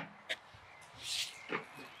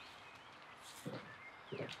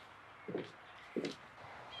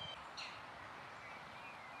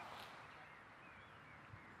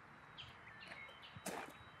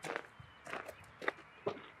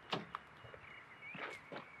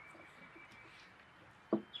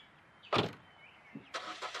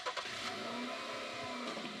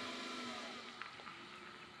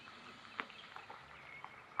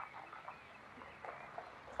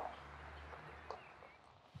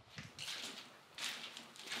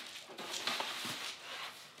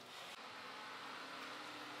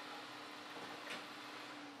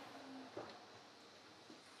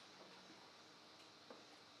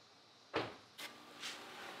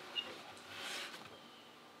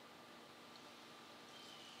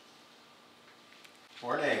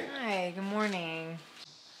 Morning. Hi, good morning.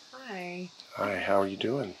 Hi. Hi, how are you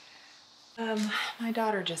doing? My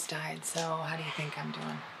daughter just died, so how do you think I'm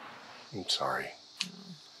doing? I'm sorry.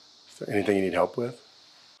 Is there anything you need help with?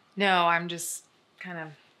 No, I'm just kind of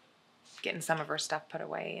getting some of her stuff put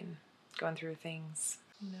away and going through things,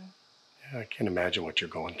 you know. Yeah, I can't imagine what you're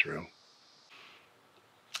going through.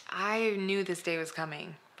 I knew this day was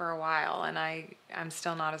coming for a while, and I'm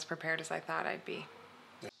still not as prepared as I thought I'd be.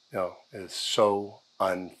 No, it's so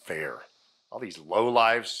unfair. All these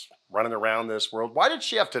lowlives running around this world. Why did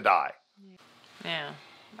she have to die? Yeah,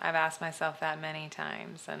 I've asked myself that many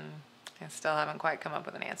times, and I still haven't quite come up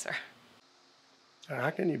with an answer. How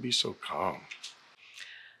can you be so calm?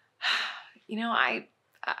 You know, I've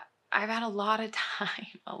had a lot of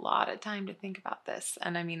time to think about this,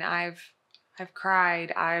 and I mean, I've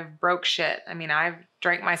cried, I've broke shit. I mean, I've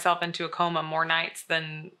drank myself into a coma more nights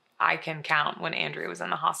than I can count when Andrea was in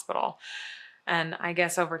the hospital. And I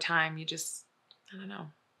guess over time, I don't know.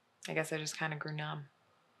 I guess I just kind of grew numb.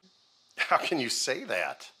 How can you say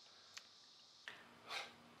that?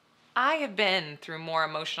 I have been through more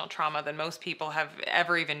emotional trauma than most people have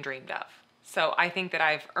ever even dreamed of. So I think that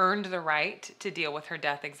I've earned the right to deal with her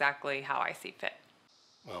death exactly how I see fit.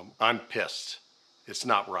 Well, I'm pissed. It's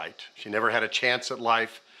not right. She never had a chance at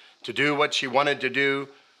life to do what she wanted to do,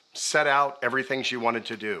 set out everything she wanted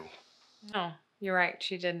to do. No, you're right.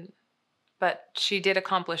 She didn't. But she did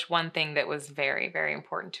accomplish one thing that was very, very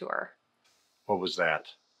important to her. What was that?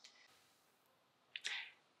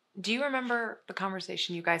 Do you remember the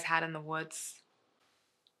conversation you guys had in the woods?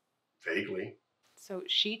 Vaguely. So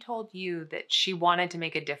she told you that she wanted to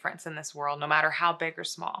make a difference in this world, no matter how big or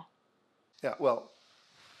small. Yeah, well,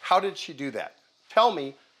 how did she do that? Tell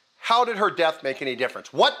me, how did her death make any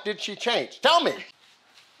difference? What did she change? Tell me!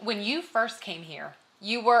 When you first came here,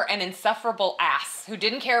 you were an insufferable ass who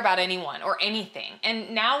didn't care about anyone or anything.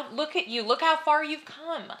 And now look at you. Look how far you've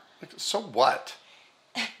come. So what?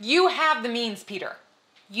 You have the means, Peter.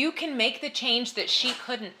 You can make the change that she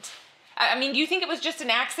couldn't. I mean, do you think it was just an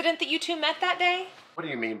accident that you two met that day? What do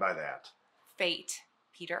you mean by that? Fate,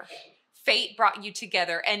 Peter. Fate brought you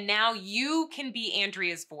together, and now you can be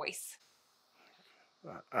Andrea's voice.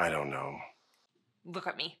 I don't know. Look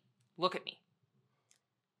at me. Look at me.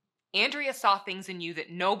 Andrea saw things in you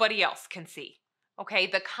that nobody else can see. Okay?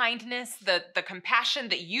 The kindness, the compassion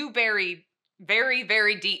that you buried very,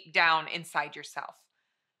 very deep down inside yourself.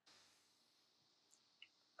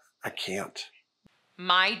 I can't.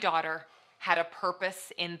 My daughter had a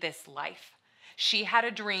purpose in this life. She had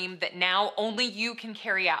a dream that now only you can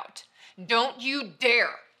carry out. Don't you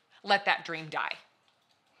dare let that dream die.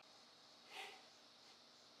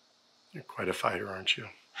 You're quite a fighter, aren't you?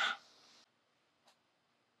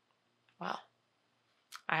 Well,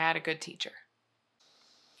 I had a good teacher.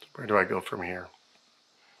 Where do I go from here?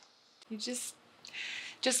 You just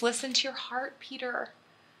listen to your heart, Peter.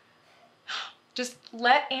 Just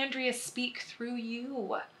let Andrea speak through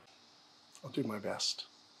you. I'll do my best.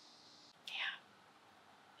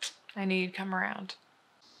 I knew you'd come around.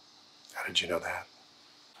 How did you know that?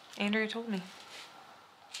 Andrea told me.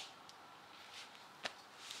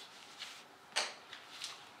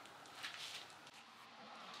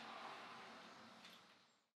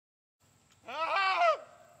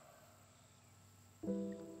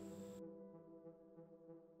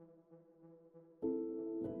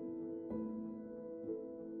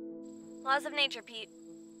 Laws of nature, Pete.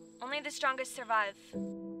 Only the strongest survive.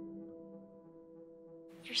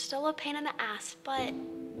 You're still a pain in the ass, but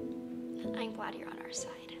I'm glad you're on our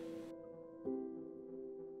side.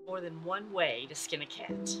 More than one way to skin a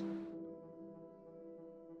cat.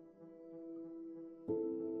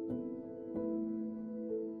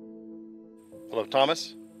 Hello,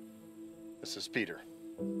 Thomas. This is Peter.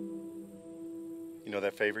 You know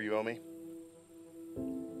that favor you owe me?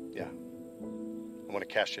 Yeah. I want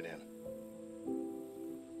to cash it in.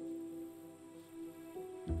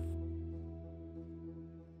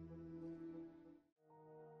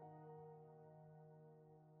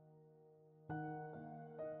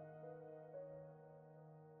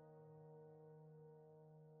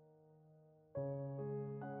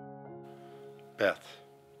 Beth,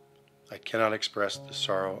 I cannot express the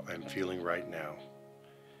sorrow I'm feeling right now.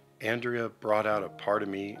 Andrea brought out a part of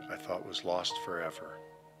me I thought was lost forever.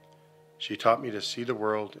 She taught me to see the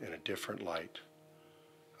world in a different light.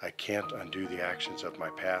 I can't undo the actions of my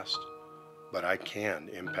past, but I can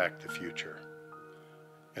impact the future.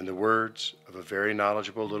 In the words of a very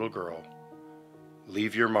knowledgeable little girl,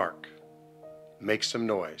 leave your mark, make some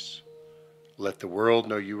noise, let the world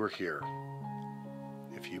know you were here.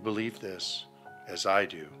 If you believe this, as I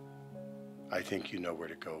do, I think you know where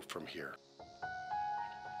to go from here.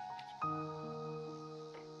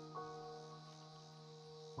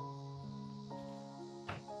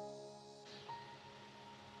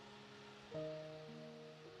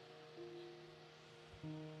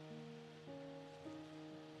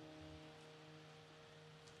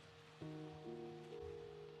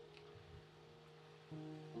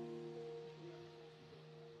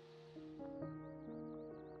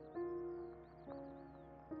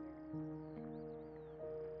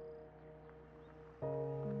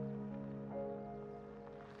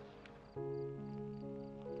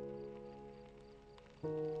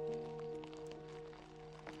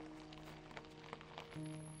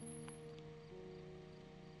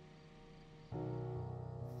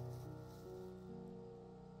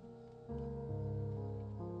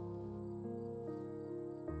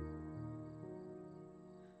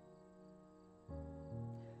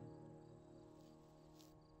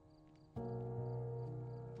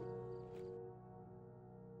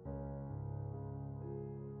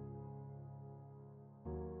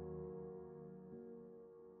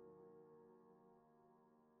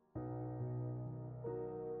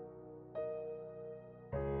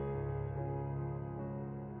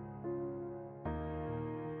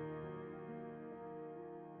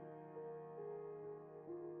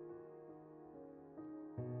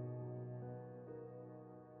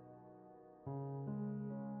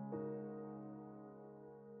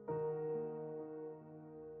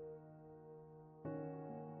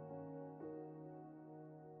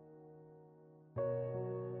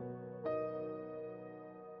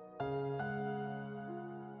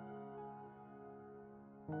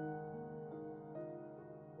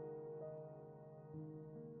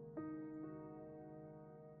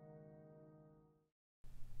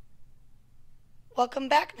 Welcome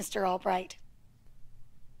back, Mr. Albright.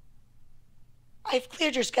 I've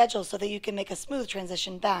cleared your schedule so that you can make a smooth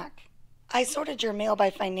transition back. I sorted your mail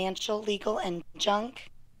by financial, legal, and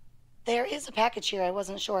junk. There is a package here I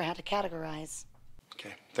wasn't sure how to categorize.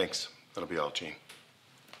 Okay, thanks. That'll be all, Gene.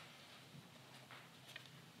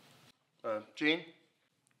 Gene?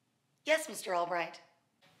 Yes, Mr. Albright.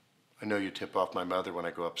 I know you tip off my mother when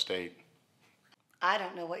I go upstate. I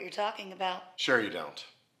don't know what you're talking about. Sure you don't.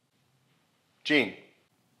 Gene,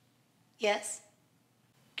 Yes?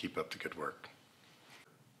 keep up the good work.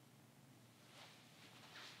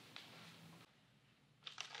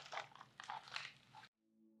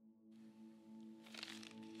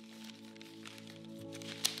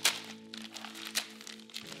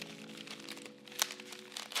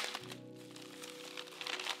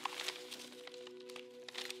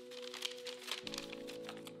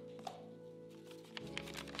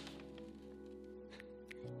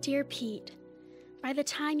 Dear Pete, by the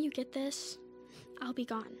time you get this, I'll be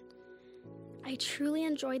gone. I truly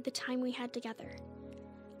enjoyed the time we had together.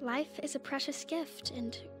 Life is a precious gift,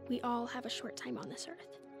 and we all have a short time on this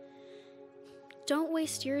earth. Don't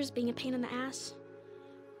waste yours being a pain in the ass.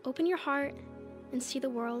 Open your heart and see the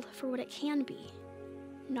world for what it can be,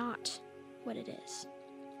 not what it is.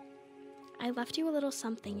 I left you a little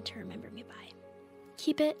something to remember me by.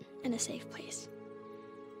 Keep it in a safe place.